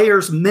a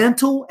player's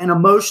mental and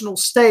emotional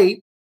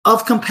state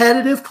of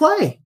competitive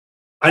play.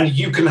 And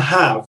you can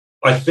have,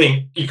 I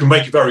think, you can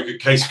make a very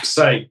good case for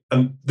saying,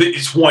 and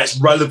it's why it's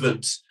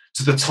relevant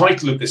to the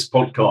title of this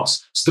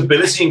podcast,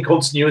 stability and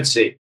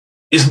continuity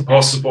isn't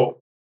possible.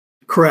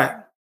 Correct.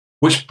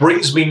 Which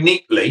brings me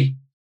neatly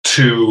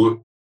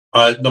to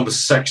number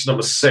six.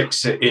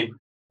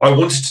 I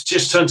wanted to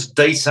just turn to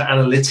data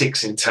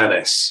analytics in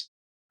tennis.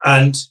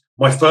 And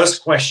my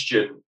first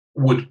question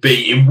would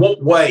be, in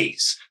what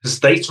ways has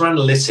data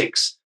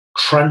analytics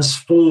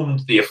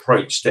transformed the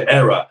approach to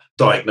error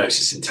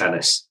diagnosis in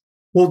tennis?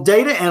 Well,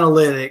 data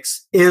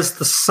analytics is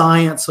the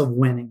science of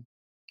winning.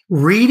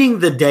 Reading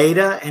the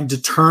data and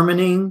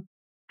determining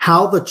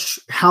how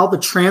the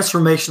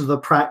transformation of the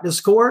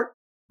practice court,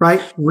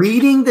 right?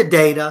 Reading the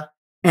data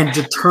and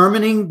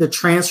determining the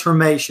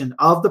transformation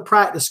of the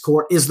practice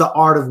court is the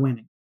art of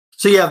winning.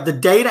 So you have the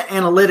data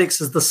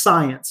analytics is the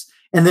science,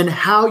 and then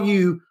how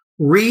you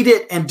read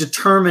it and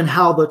determine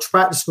how the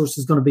practice course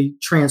is going to be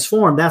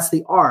transformed. That's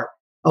the art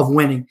of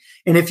winning.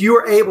 And if you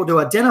are able to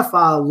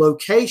identify a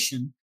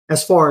location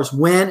as far as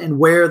when and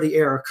where the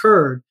error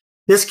occurred,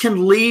 this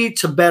can lead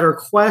to better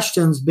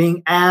questions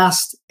being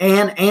asked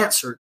and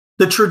answered.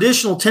 The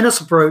traditional tennis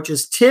approach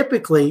is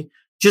typically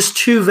just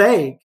too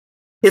vague.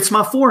 It's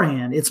my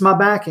forehand. It's my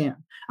backhand.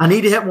 I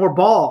need to hit more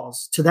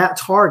balls to that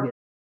target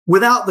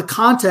without the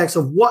context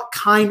of what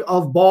kind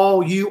of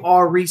ball you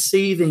are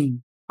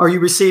receiving. Are you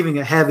receiving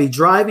a heavy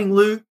driving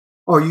loop?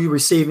 Are you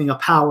receiving a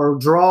power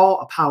draw,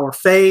 a power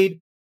fade?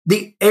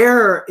 The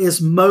error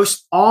is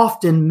most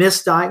often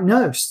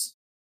misdiagnosed.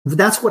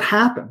 That's what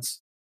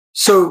happens.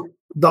 So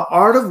the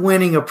art of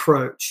winning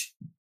approach,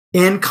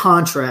 in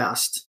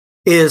contrast,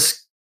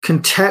 is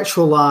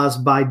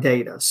contextualized by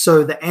data.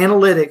 So the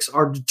analytics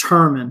are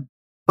determined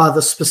by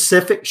the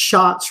specific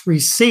shots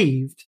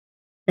received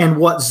and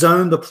what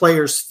zone the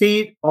player's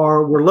feet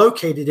were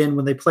located in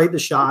when they played the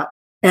shot,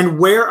 and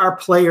where our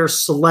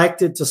players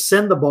selected to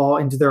send the ball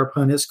into their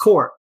opponent's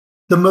court.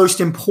 The most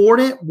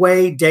important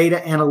way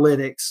data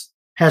analytics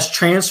has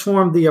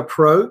transformed the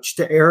approach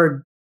to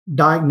error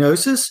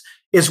diagnosis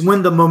is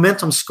when the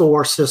momentum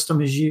score system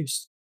is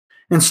used.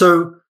 And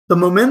so the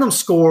momentum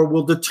score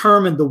will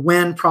determine the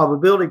win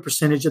probability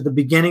percentage at the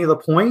beginning of the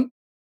point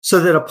so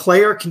that a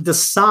player can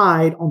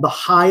decide on the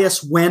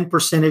highest win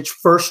percentage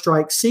first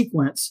strike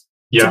sequence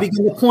to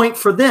begin the point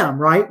for them,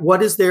 right?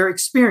 What is their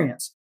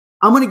experience?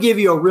 I'm going to give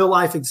you a real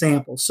life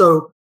example.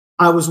 So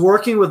I was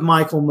working with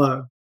Michael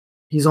Mmoh.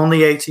 He's on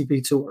the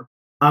ATP tour.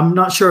 I'm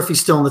not sure if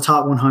he's still in the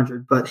top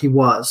 100, but he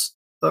was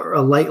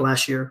late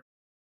last year.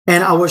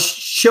 And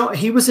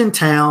he was in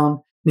town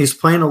and he was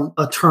playing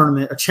a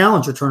tournament, a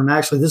challenger tournament.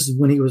 Actually, this is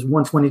when he was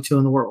 122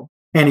 in the world.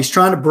 And he's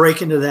trying to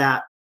break into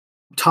that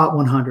top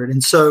 100.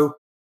 And so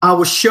I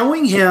was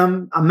showing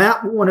him, I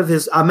mapped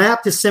his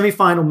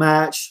semifinal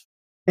match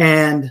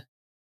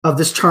of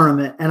this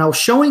tournament. And I was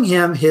showing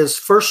him his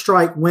first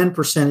strike win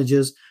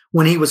percentages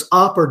when he was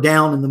up or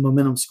down in the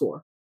momentum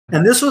score.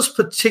 And this was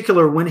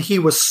particular when he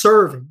was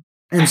serving.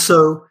 And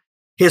so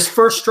his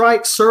first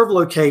strike serve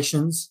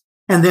locations,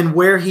 and then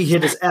where he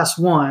hit his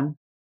S1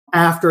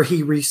 after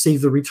he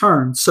received the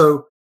return.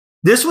 So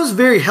this was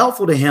very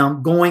helpful to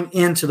him going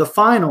into the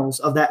finals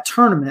of that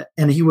tournament.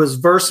 And he was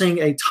versing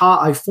a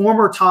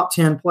former top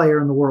 10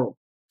 player in the world.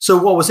 So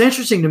what was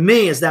interesting to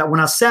me is that when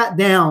I sat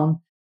down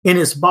in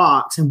his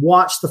box and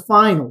watched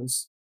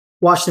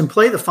him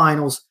play the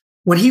finals,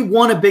 when he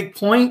won a big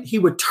point, he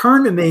would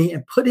turn to me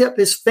and put up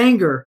his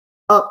finger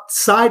up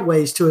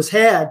sideways to his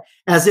head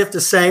as if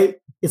to say,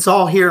 it's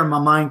all here in my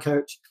mind,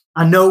 coach.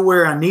 I know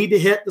where I need to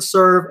hit the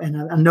serve,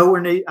 and I know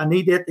where I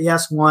need to hit the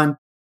S1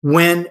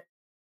 when,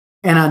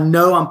 and I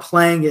know I'm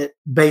playing it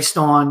based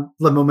on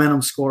the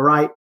momentum score,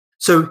 right?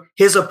 So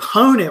his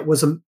opponent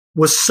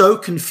was so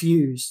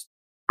confused.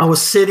 He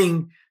was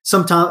sitting,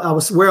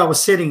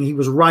 he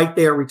was right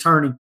there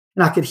returning,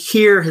 and I could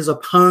hear his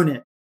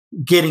opponent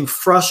getting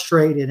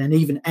frustrated and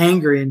even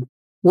angry. And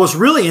what's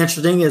really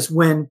interesting is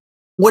when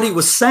what he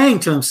was saying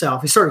to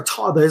himself, his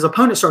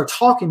opponent started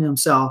talking to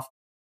himself,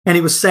 and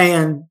he was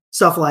saying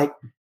stuff like,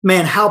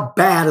 man, how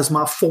bad is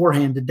my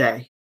forehand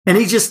today? And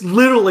he just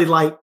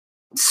literally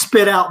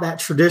spit out that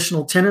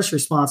traditional tennis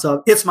response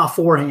of, it's my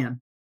forehand.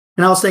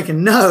 And I was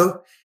thinking,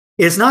 no,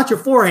 it's not your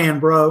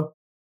forehand, bro.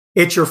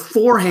 It's your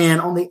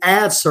forehand on the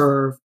ad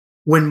serve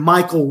when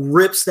Michael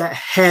rips that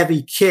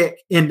heavy kick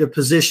into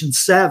position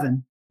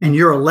 7 and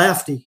you're a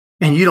lefty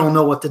and you don't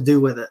know what to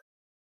do with it.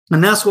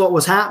 And that's what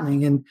was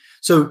happening. And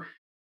so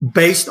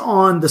based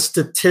on the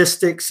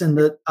statistics and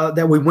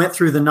that we went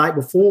through the night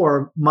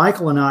before,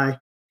 Michael and I,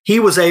 he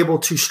was able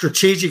to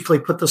strategically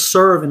put the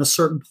serve in a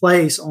certain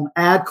place on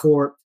ad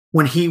court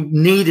when he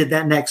needed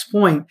that next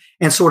point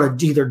and sort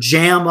of either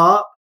jam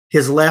up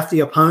his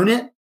lefty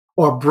opponent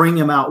or bring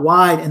him out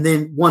wide. And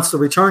then once the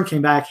return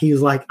came back, he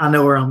was like, I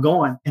know where I'm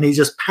going. And he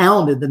just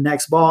pounded the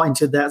next ball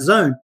into that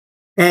zone.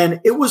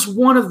 And it was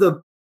one of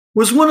the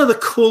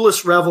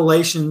coolest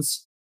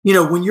revelations. You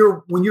know, when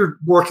you're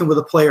working with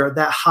a player at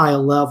that high a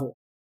level,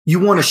 you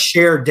want to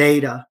share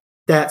data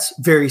that's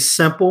very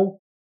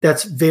simple,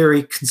 that's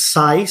very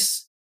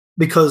concise,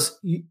 because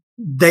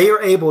they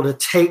are able to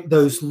take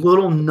those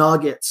little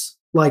nuggets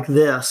like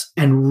this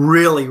and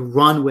really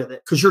run with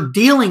it, because you're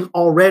dealing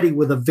already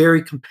with a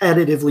very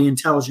competitively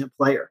intelligent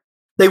player.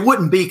 They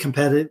wouldn't be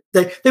competitive.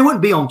 They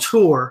wouldn't be on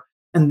tour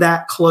and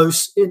that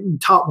close in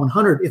top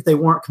 100 if they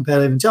weren't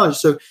competitive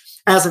intelligence. So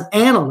as an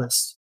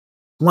analyst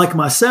like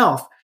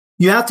myself,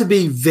 you have to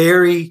be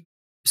very,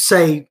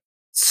 say,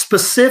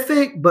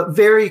 specific, but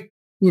very,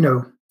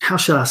 how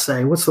should I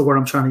say? What's the word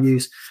I'm trying to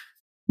use?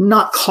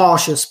 Not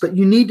cautious, but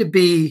you need to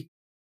be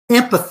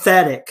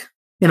empathetic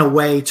in a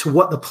way to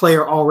what the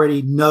player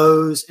already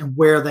knows and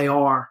where they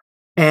are.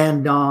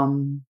 And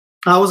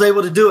I was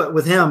able to do it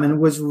with him, and it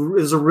was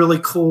a really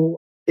cool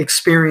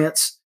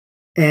experience.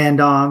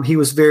 And he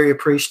was very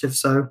appreciative.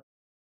 So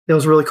it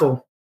was really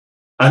cool.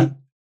 And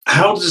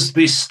how does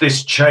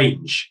this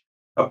change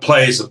a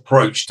player's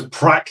approach to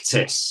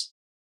practice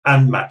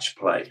and match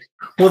play?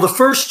 Well, the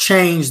first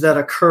change that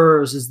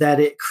occurs is that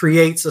it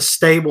creates a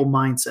stable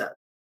mindset.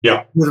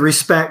 Yeah. With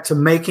respect to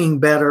making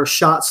better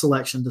shot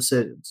selection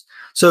decisions.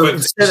 So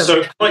can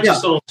I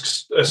just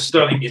ask,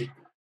 Sterling,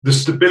 the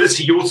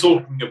stability you're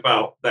talking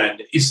about then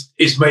is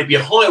maybe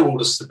a higher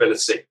order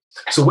stability.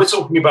 So we're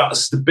talking about a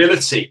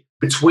stability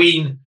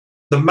between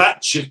the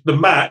match,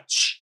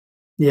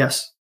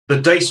 yes, the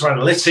data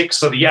analytics,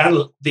 so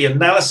the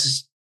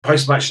analysis,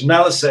 post-match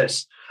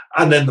analysis,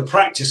 and then the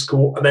practice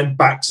court, and then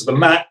back to the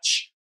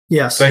match.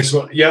 Yes.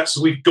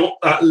 So we've got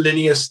that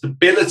linear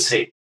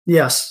stability.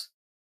 Yes.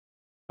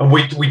 And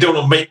we don't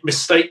want to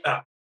mistake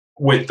that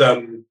with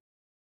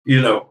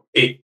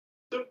it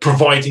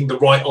providing the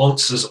right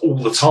answers all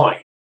the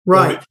time.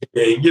 Right.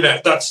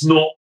 That's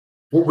not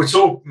what we're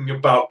talking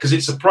about, because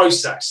it's a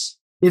process.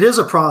 It is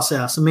a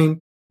process. I mean,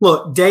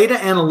 look, data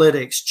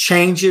analytics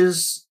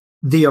changes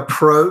the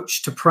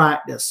approach to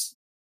practice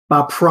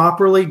by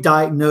properly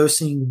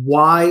diagnosing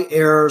why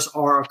errors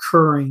are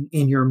occurring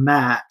in your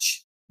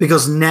match,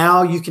 because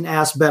now you can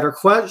ask better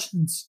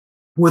questions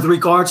with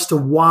regards to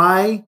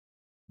why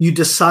you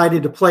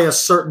decided to play a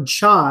certain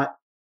shot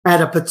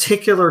at a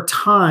particular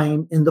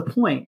time in the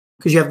point,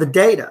 because you have the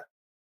data.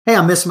 Hey,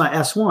 I missed my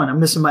S1. I'm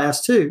missing my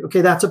S2.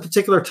 Okay, that's a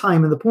particular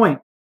time in the point.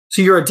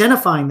 So you're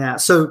identifying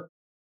that. So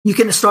you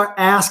can start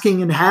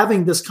asking and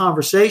having this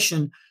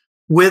conversation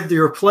with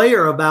your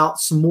player about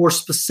some more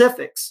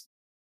specifics.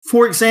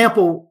 For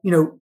example,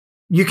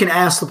 you can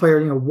ask the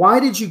player, why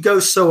did you go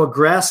so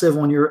aggressive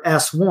on your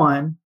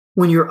S1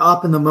 when you're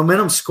up in the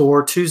momentum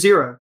score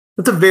 2-0?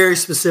 That's a very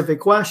specific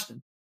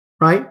question,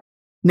 right?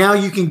 Now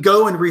you can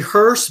go and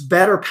rehearse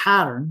better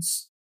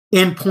patterns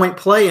in point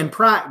play and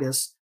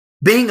practice,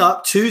 being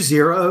up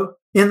 2-0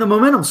 in the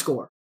momentum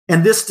score.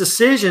 And this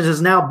decision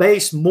is now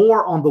based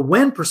more on the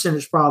win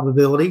percentage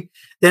probability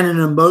than an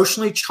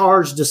emotionally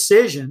charged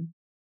decision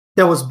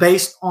that was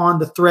based on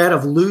the threat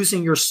of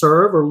losing your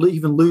serve or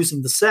even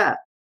losing the set.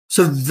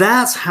 So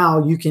that's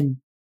how you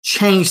can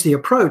change the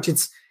approach.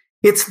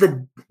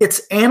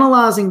 It's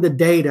analyzing the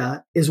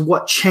data is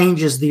what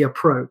changes the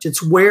approach.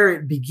 It's where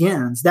it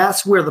begins.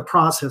 That's where the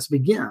process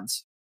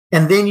begins.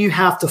 And then you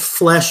have to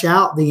flesh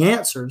out the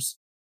answers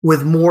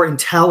with more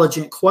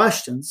intelligent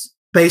questions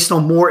based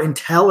on more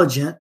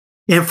intelligent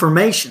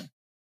information.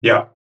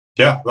 Yeah,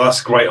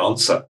 that's a great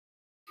answer.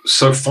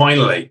 So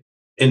finally,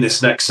 in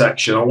this next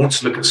section, I want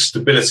to look at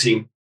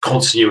stability,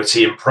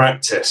 continuity, and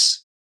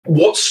practice.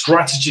 What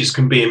strategies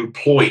can be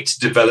employed to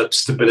develop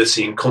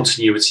stability and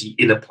continuity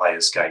in a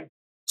player's game?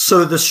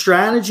 So the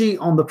strategy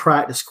on the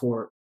practice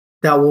court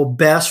that will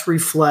best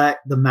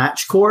reflect the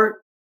match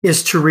court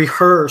is to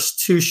rehearse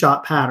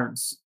two-shot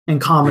patterns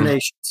and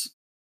combinations.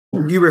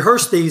 You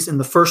rehearse these in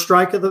the first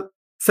strike of the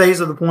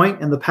phase of the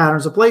point and the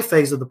patterns of play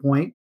phase of the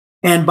point.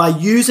 And by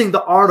using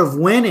the art of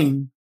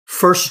winning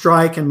first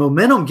strike and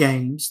momentum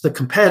games, the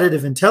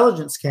competitive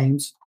intelligence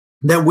games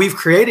that we've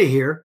created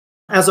here,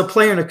 as a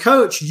player and a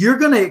coach, you're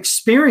going to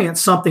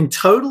experience something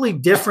totally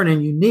different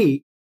and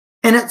unique.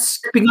 And it's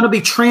going to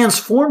be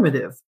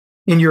transformative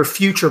in your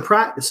future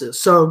practices.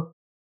 So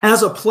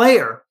as a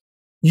player,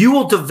 you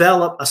will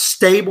develop a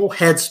stable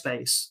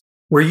headspace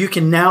where you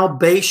can now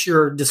base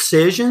your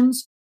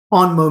decisions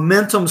on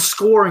momentum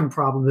scoring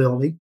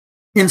probability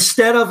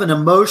instead of an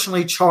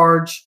emotionally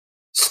charged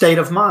state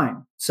of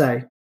mind,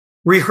 say.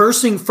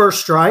 Rehearsing first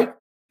strike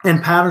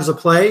and patterns of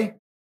play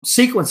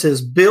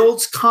sequences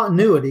builds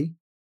continuity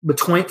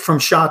from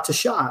shot to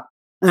shot.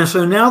 And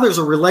so now there's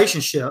a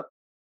relationship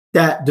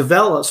that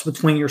develops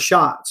between your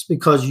shots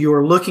because you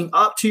are looking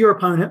up to your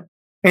opponent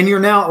and you're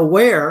now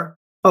aware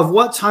of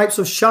what types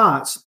of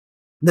shots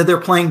that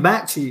they're playing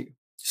back to you.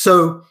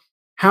 So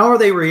how are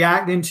they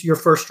reacting to your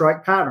first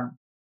strike pattern?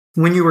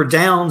 When you were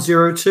down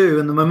 0-2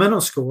 in the momentum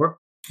score,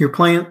 you're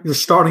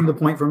starting the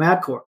point from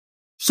ad court.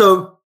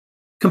 So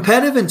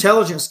competitive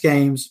intelligence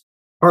games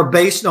are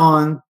based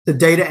on the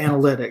data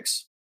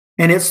analytics,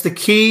 and it's the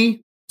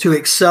key to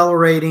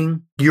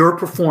accelerating your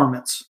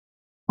performance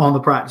on the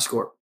practice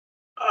court.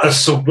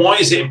 So why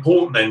is it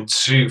important then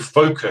to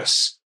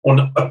focus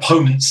on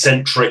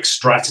opponent-centric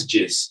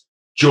strategies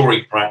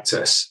during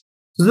practice?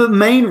 The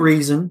main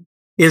reason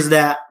is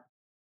that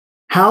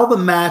how the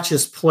match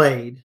is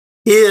played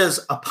is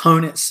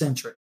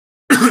opponent-centric.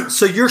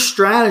 So your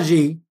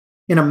strategy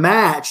in a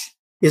match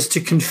is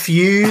to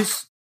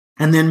confuse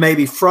and then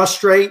maybe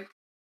frustrate,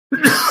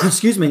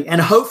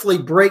 and hopefully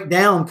break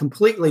down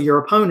completely your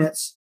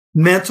opponent's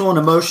mental and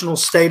emotional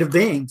state of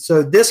being.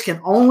 So this can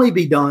only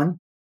be done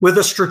with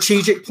a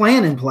strategic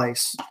plan in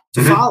place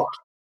to follow.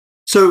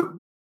 So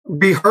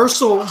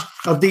rehearsal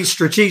of these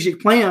strategic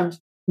plans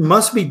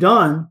must be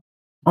done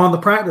on the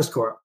practice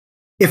court.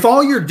 If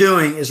all you're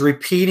doing is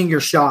repeating your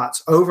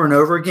shots over and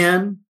over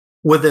again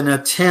with an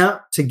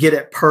attempt to get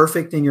it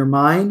perfect in your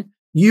mind,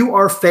 you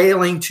are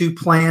failing to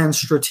plan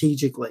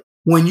strategically.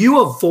 When you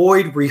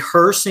avoid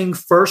rehearsing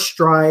first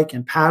strike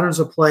and patterns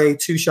of play,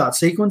 two-shot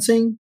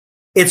sequencing,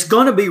 it's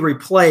going to be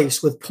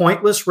replaced with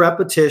pointless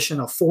repetition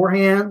of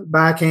forehand,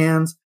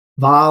 backhands,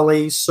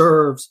 volleys,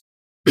 serves,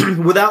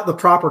 without the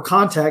proper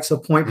context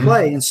of point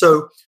play. And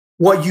so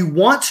what you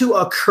want to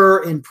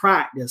occur in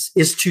practice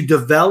is to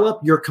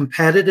develop your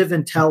competitive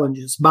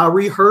intelligence by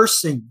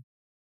rehearsing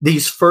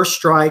these first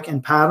strike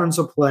and patterns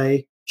of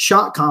play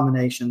shot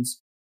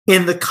combinations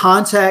in the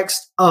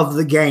context of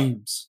the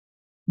games,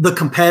 the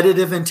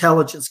competitive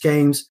intelligence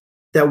games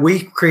that we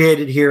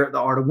created here at the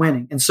Art of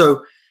Winning. And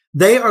so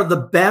they are the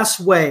best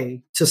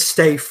way to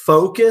stay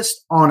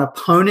focused on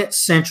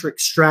opponent-centric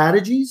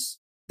strategies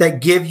that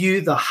give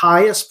you the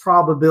highest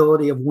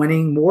probability of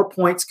winning more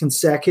points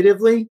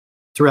consecutively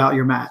throughout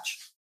your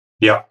match.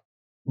 Yeah.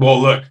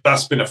 Well, look,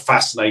 that's been a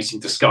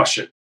fascinating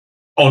discussion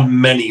on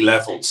many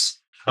levels.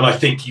 And I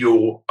think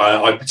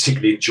I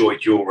particularly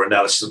enjoyed your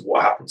analysis of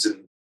what happens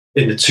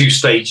in the two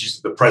stages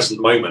of the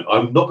present moment.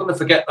 I'm not going to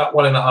forget that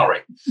one in a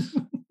hurry.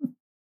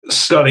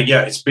 Sterling,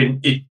 yeah,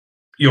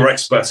 your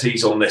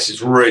expertise on this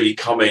is really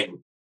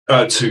coming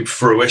to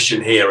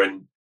fruition here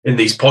in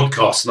these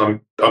podcasts.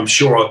 And I'm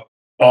sure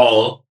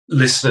our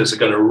listeners are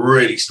going to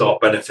really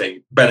start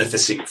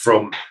benefiting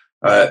from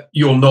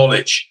your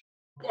knowledge.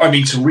 I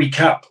mean, to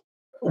recap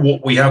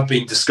what we have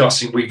been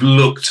discussing, we've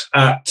looked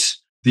at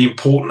the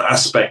important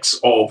aspects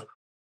of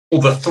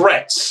all the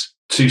threats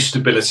to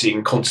stability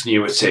and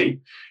continuity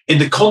in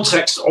the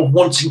context of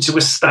wanting to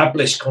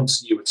establish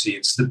continuity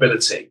and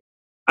stability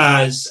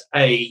as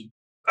a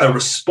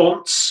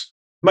response,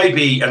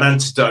 maybe an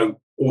antidote,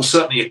 or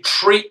certainly a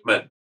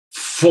treatment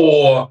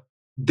for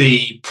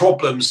the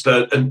problems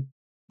that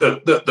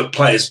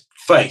players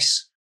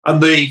face.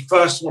 And the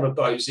first one of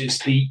those is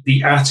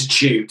the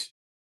attitude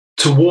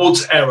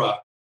towards error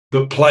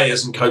that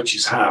players and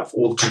coaches have,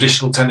 or the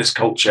traditional tennis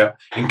culture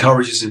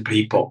encourages in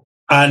people.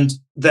 And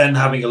then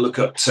having a look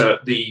at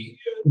the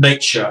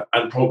nature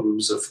and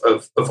problems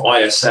of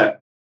ISM.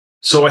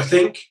 So I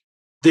think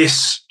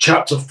this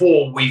chapter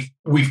 4,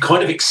 we've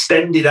kind of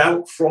extended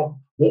out from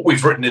what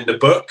we've written in the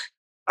book,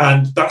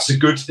 and that's a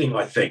good thing,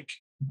 I think.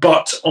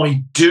 But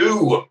I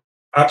do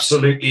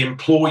absolutely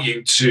implore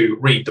you to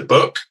read the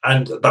book,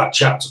 and that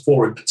chapter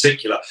 4 in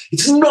particular.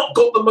 It's not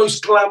got the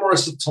most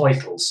glamorous of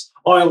titles,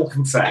 I'll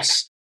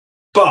confess,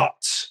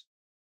 but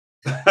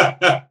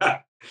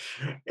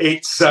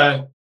it's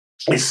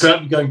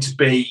certainly going to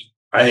be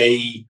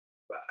an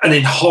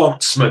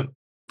enhancement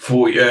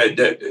for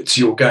to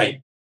your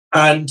game.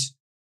 And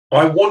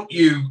I want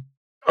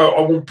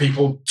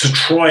people to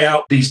try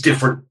out these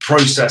different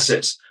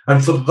processes,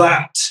 and for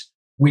that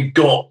we've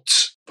got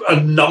a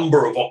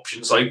number of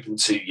options open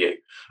to you,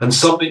 and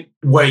something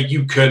where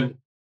you can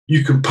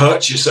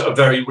purchase at a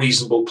very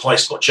reasonable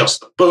price, not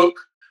just the book,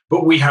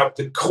 but we have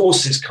the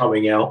courses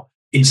coming out.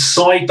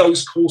 Inside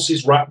those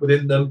courses, wrapped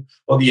within them,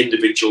 are the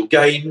individual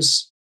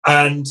games.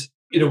 And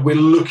we're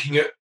looking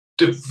at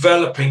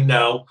developing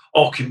now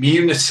our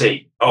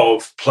community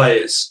of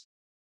players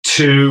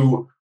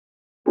to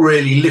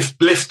really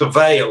lift the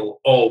veil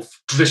of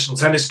traditional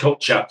tennis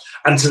culture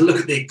and to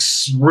look at the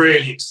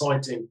really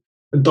exciting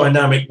and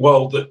dynamic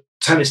world that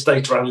tennis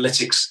data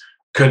analytics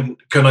can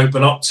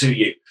open up to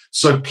you.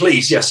 So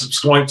please,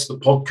 subscribe to the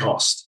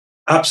podcast.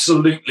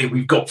 Absolutely,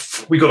 we've got.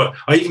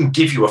 I even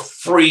give you a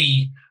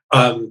free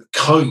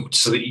code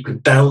so that you can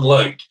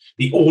download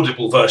the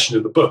Audible version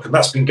of the book, and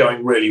that's been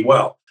going really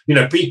well.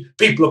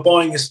 People are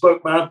buying this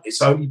book, man.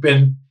 It's only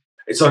been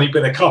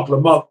a couple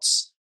of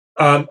months,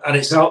 and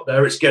it's out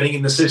there. It's getting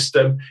in the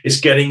system. It's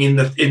getting in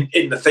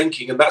the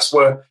thinking, and that's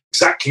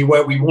exactly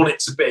where we want it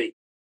to be.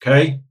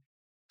 Okay.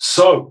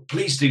 So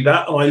please do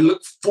that. And I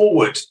look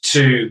forward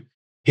to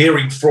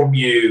hearing from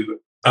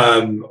you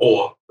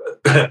or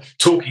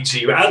talking to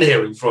you and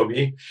hearing from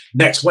you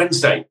next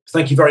Wednesday.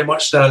 Thank you very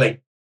much, Sterling.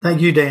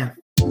 Thank you, Dan.